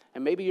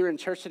 And maybe you're in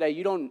church today,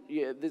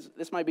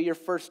 this might be your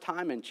first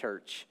time in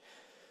church.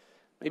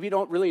 Maybe you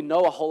don't really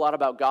know a whole lot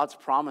about God's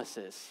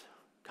promises.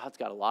 God's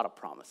got a lot of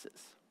promises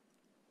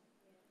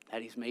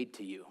that he's made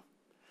to you.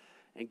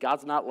 And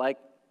God's not like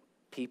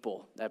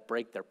people that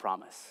break their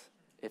promise.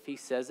 If he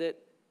says it,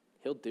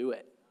 he'll do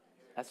it.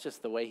 That's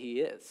just the way he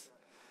is.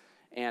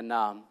 And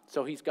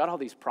so he's got all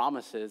these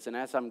promises. And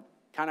as I'm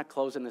kind of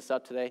closing this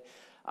up today,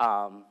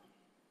 I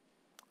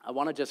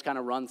want to just kind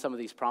of run some of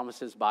these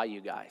promises by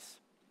you guys.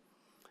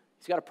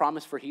 He's got a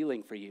promise for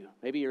healing for you.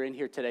 Maybe you're in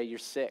here today, you're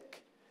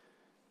sick,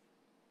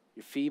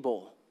 you're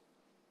feeble,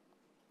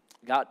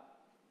 got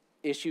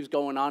issues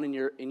going on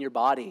in your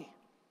body.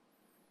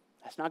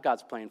 That's not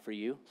God's plan for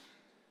you.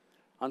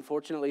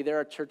 Unfortunately, there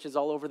are churches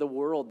all over the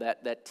world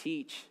that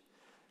teach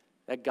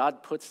that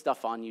God puts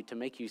stuff on you to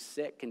make you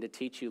sick and to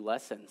teach you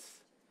lessons.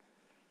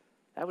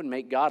 That would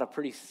make God a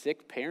pretty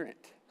sick parent.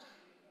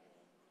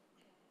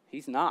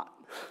 He's not.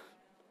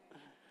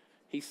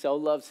 He so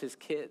loves his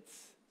kids.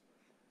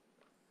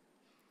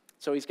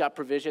 So he's got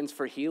provisions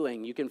for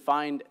healing. You can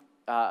find,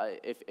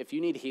 if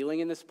you need healing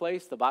in this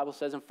place, the Bible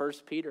says in 1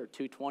 Peter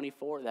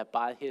 2:24 that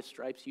by his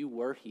stripes you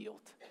were healed.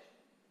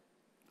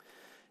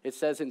 It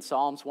says in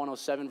Psalms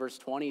 107 verse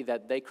 20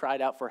 that they cried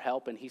out for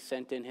help and he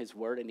sent in his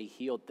word and he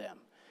healed them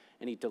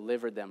and he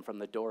delivered them from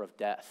the door of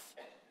death.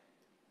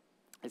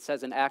 It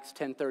says in Acts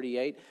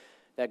 10:38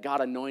 that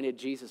God anointed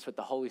Jesus with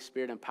the Holy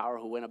Spirit and power,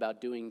 who went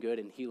about doing good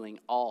and healing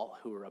all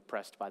who were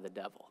oppressed by the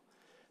devil.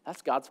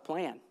 That's God's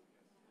plan.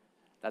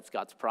 That's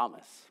God's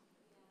promise.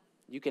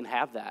 You can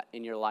have that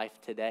in your life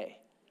today.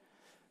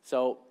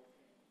 So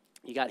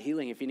you got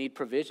healing. If you need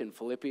provision,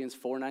 Philippians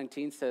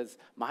 4:19 says,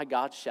 my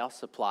God shall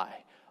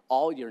supply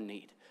all your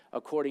need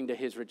according to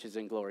his riches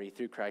and glory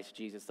through Christ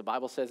Jesus. The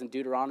Bible says in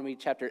Deuteronomy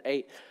chapter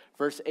 8,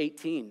 verse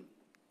 18,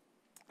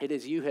 it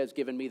is you who has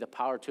given me the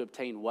power to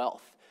obtain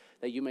wealth,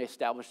 that you may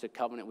establish the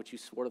covenant which you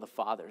swore to the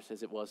fathers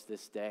as it was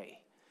this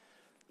day.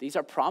 These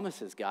are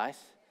promises, guys.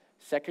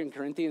 2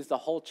 Corinthians, the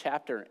whole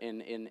chapter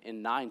in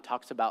 9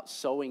 talks about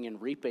sowing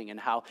and reaping and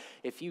how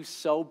if you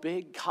sow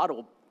big, God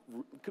will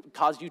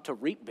cause you to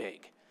reap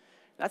big.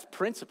 That's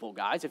principle,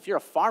 guys. If you're a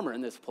farmer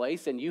in this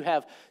place and you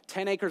have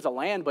 10 acres of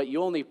land, but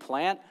you only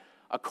plant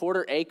a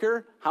quarter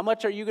acre, how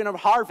much are you going to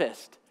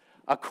harvest?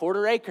 A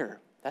quarter acre.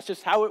 That's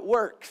just how it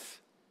works.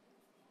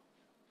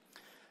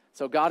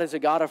 So God is a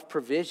God of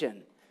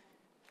provision.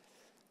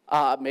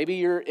 Maybe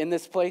you're in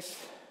this place,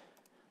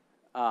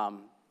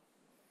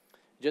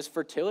 just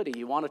fertility.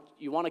 You want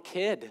a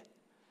kid.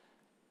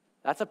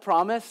 That's a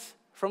promise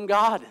from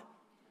God.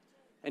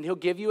 And he'll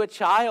give you a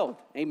child.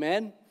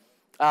 Amen.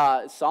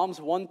 Psalms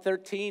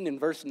 113 and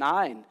verse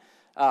 9.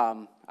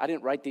 I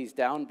didn't write these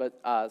down, but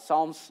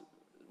Psalms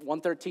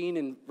 113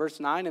 and verse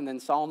 9, and then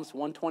Psalms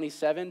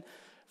 127,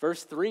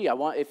 verse 3.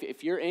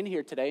 If you're in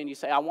here today and you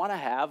say, I want to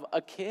have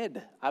a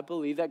kid, I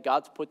believe that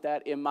God's put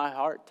that in my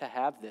heart to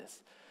have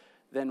this.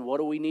 Then what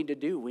do we need to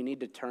do? We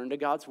need to turn to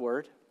God's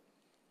word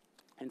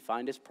and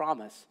find his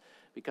promise.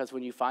 Because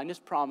when you find his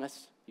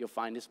promise, you'll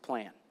find his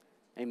plan.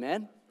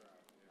 Amen?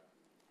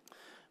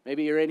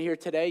 Maybe you're in here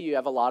today, you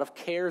have a lot of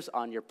cares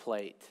on your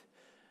plate.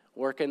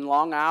 Working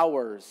long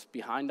hours,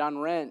 behind on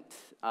rent,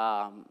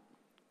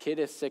 kid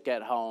is sick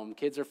at home,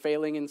 kids are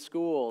failing in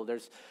school.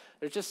 There's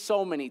just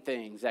so many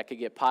things that could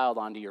get piled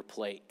onto your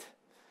plate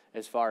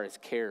as far as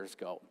cares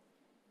go.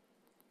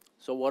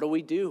 So what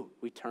do?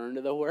 We turn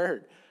to the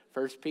word.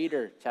 1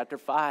 Peter chapter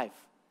 5,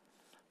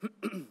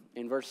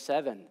 in verse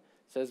 7,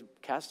 says,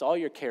 cast all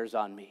your cares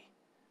on me,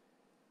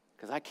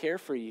 because I care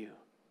for you.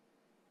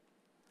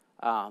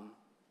 I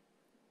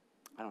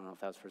don't know if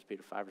that was 1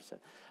 Peter 5 or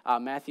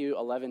 7. Matthew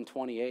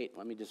 11:28,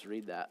 let me just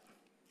read that.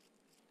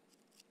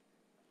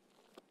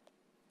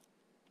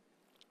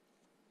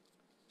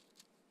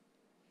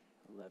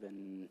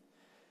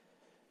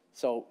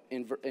 So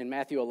in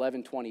Matthew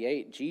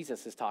 11:28,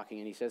 Jesus is talking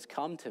and he says,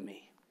 come to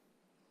me.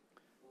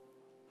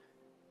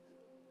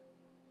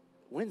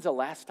 When's the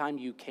last time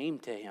you came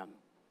to him?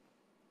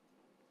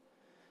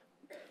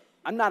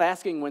 I'm not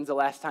asking when's the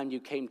last time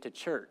you came to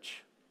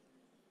church.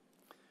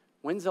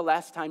 When's the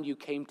last time you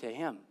came to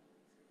him?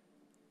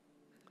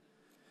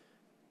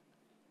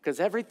 Because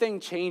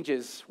everything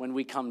changes when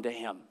we come to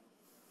him.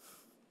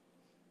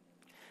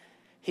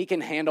 He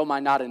can handle my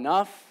not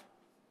enough.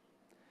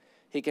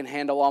 He can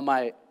handle all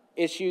my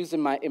issues in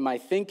my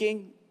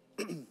thinking.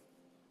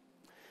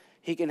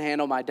 He can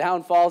handle my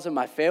downfalls and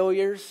my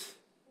failures.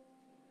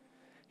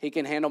 He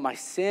can handle my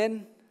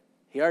sin.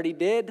 He already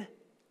did.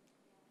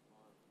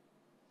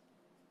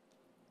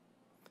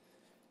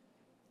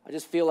 I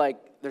just feel like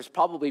there's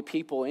probably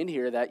people in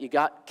here that you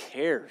got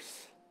cares.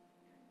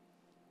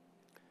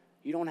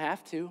 You don't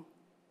have to.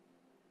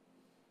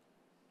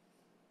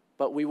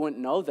 But we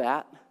wouldn't know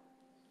that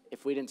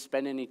if we didn't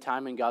spend any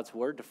time in God's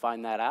word to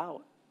find that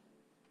out.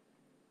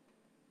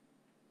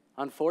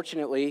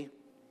 Unfortunately,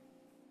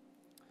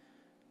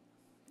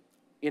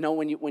 you know,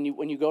 when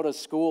you go to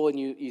school and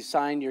you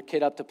sign your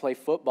kid up to play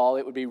football,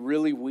 it would be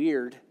really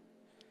weird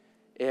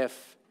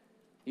if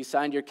you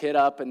signed your kid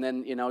up and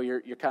then, you know,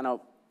 you're kind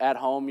of at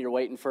home, you're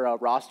waiting for a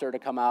roster to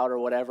come out or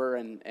whatever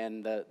and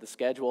the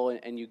schedule,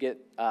 and you get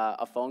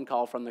a phone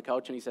call from the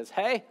coach and he says,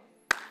 hey,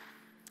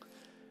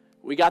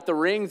 we got the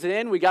rings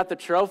in, we got the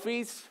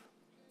trophies,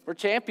 we're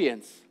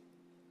champions.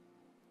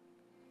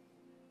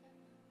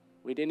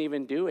 We didn't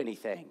even do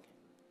anything.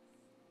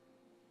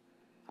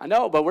 I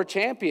know, but we're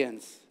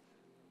champions.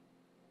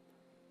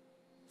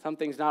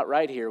 Something's not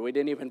right here. We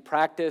didn't even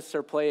practice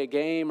or play a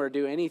game or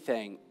do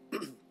anything.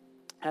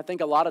 I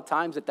think a lot of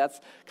times that's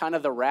kind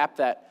of the rap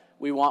that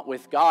we want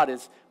with God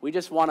is we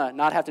just want to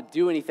not have to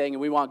do anything,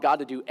 and we want God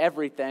to do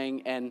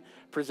everything and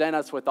present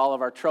us with all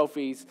of our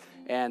trophies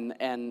and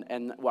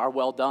our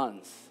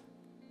well-dones.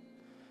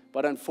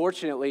 But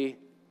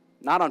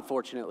not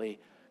unfortunately,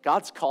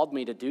 God's called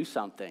me to do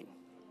something.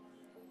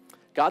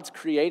 God's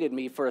created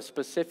me for a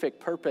specific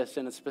purpose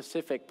and a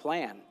specific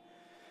plan.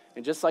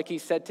 And just like he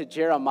said to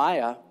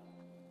Jeremiah,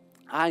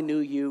 I knew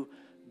you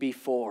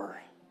before.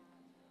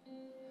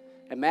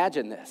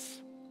 Imagine this.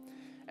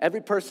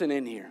 Every person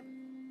in here,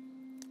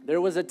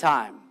 there was a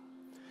time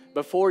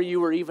before you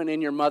were even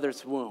in your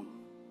mother's womb,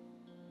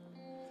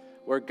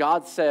 where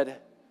God said,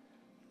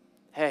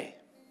 hey,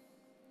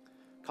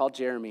 call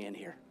Jeremy in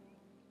here.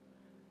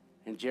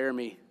 And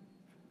Jeremy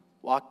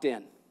walked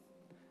in,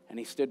 and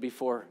he stood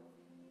before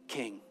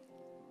King.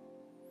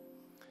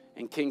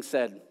 And King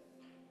said,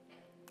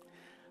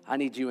 I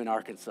need you in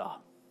Arkansas.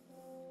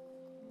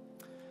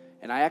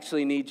 And I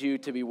actually need you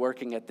to be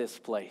working at this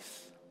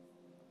place.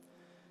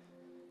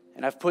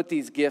 And I've put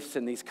these gifts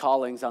and these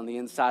callings on the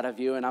inside of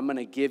you, and I'm going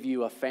to give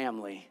you a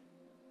family.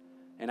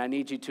 And I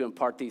need you to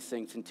impart these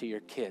things into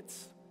your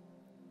kids.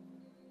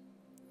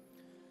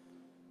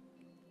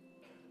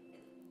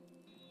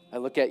 I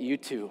look at you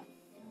two.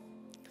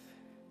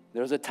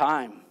 There was a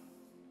time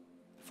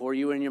before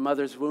you were in your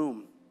mother's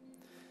womb,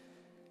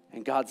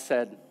 and God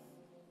said,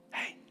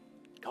 hey,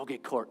 go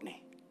get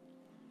Courtney.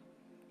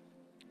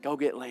 Go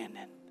get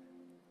Landon.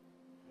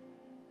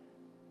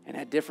 And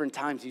at different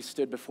times you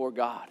stood before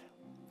God,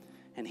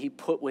 and he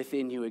put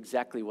within you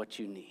exactly what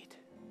you need.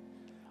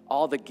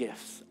 All the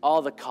gifts,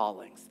 all the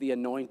callings, the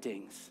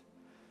anointings,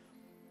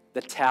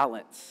 the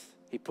talents,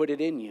 he put it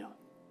in you.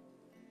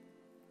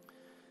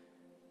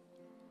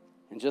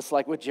 And just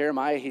like with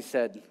Jeremiah, he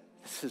said,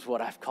 this is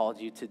what I've called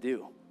you to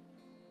do.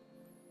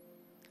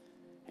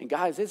 And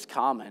guys, it's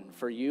common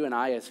for you and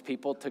I as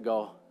people to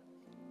go,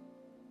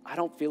 I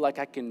don't feel like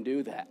I can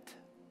do that.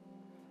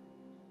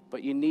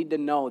 But you need to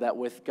know that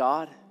with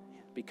God,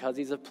 because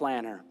he's a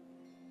planner,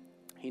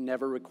 he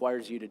never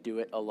requires you to do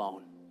it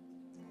alone.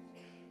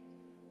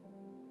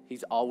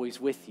 He's always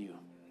with you.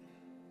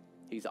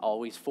 He's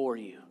always for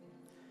you.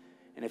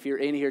 And if you're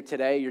in here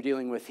today, you're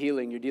dealing with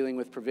healing, you're dealing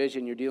with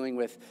provision, you're dealing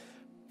with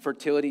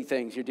fertility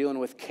things, you're dealing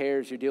with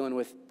cares, you're dealing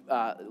with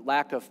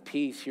lack of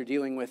peace, you're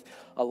dealing with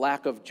a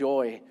lack of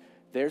joy,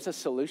 there's a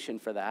solution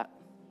for that.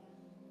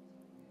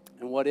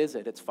 And what is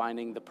it? It's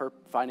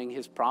finding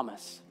his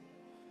promise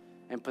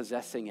and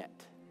possessing it.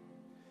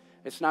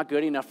 It's not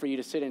good enough for you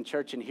to sit in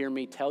church and hear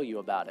me tell you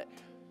about it.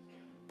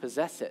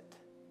 Possess it.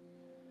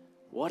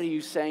 What are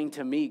you saying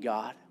to me,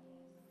 God?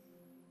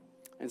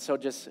 And so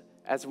just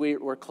as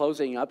we're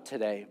closing up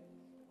today,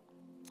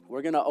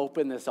 we're going to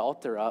open this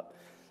altar up.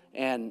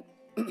 And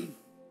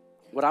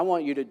what I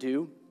want you to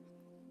do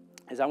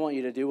is I want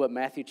you to do what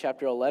Matthew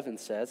chapter 11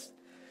 says.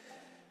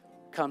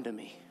 Come to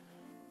me.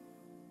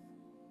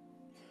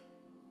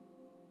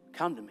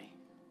 Come to me.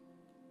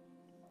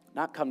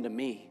 Not come to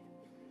me.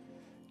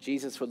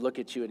 Jesus would look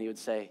at you and he would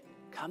say,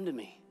 come to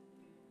me.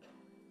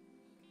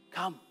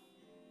 Come.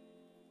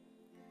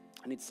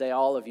 And he'd say,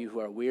 all of you who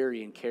are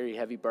weary and carry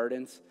heavy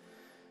burdens,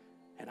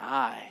 and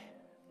I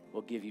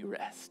will give you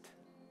rest.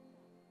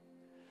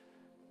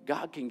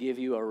 God can give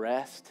you a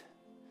rest.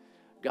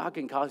 God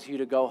can cause you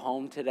to go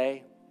home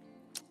today.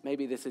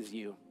 Maybe this is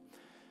you.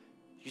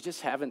 You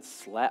just haven't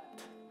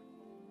slept.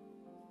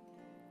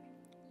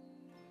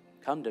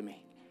 Come to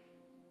me,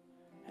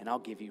 and I'll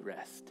give you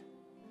rest.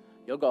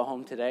 You'll go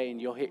home today,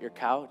 and you'll hit your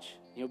couch.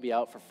 You'll be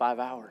out for 5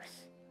 hours.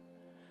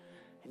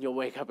 And you'll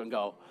wake up and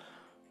go,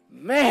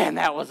 man,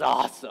 that was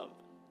awesome.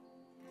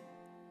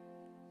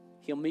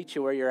 He'll meet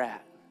you where you're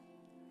at.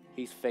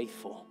 He's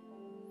faithful.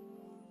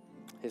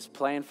 His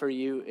plan for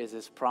you is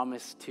his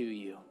promise to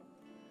you.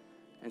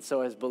 And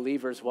so as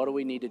believers, what do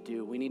we need to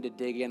do? We need to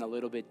dig in a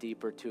little bit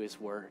deeper to his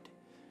word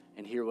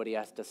and hear what he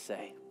has to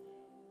say.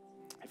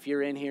 If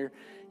you're in here,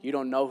 you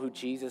don't know who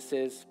Jesus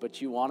is,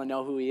 but you want to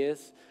know who he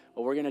is,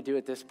 what we're going to do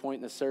at this point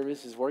in the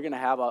service is we're going to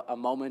have a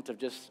moment of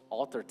just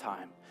altar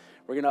time.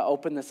 We're going to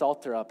open this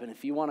altar up, and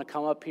if you want to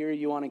come up here,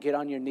 you want to get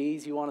on your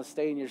knees, you want to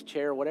stay in your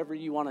chair, whatever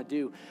you want to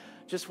do,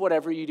 just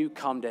whatever you do,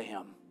 come to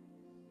him.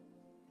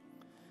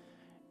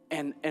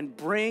 And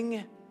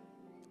bring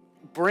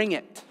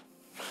it.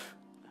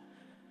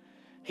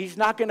 He's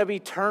not going to be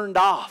turned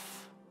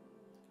off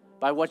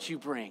by what you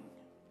bring.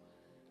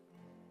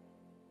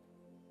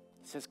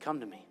 He says, come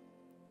to me.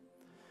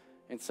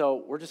 And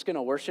so we're just going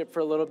to worship for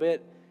a little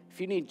bit.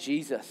 If you need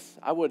Jesus,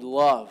 I would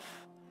love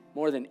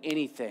more than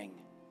anything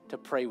to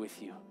pray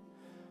with you,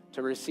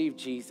 to receive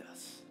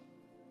Jesus,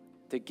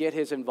 to get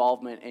his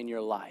involvement in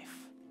your life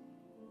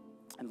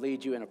and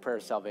lead you in a prayer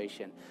of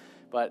salvation.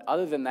 But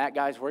other than that,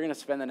 guys, we're going to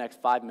spend the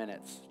next 5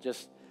 minutes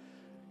just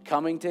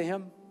coming to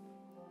him,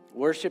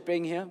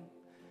 worshiping him,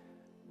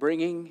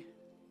 bringing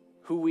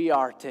who we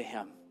are to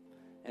him,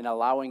 and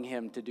allowing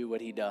him to do what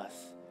he does,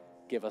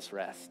 give us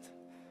rest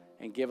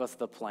and give us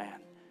the plan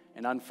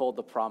and unfold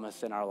the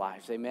promise in our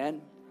lives.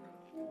 Amen?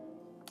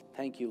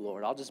 Thank you,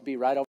 Lord. I'll just be right over.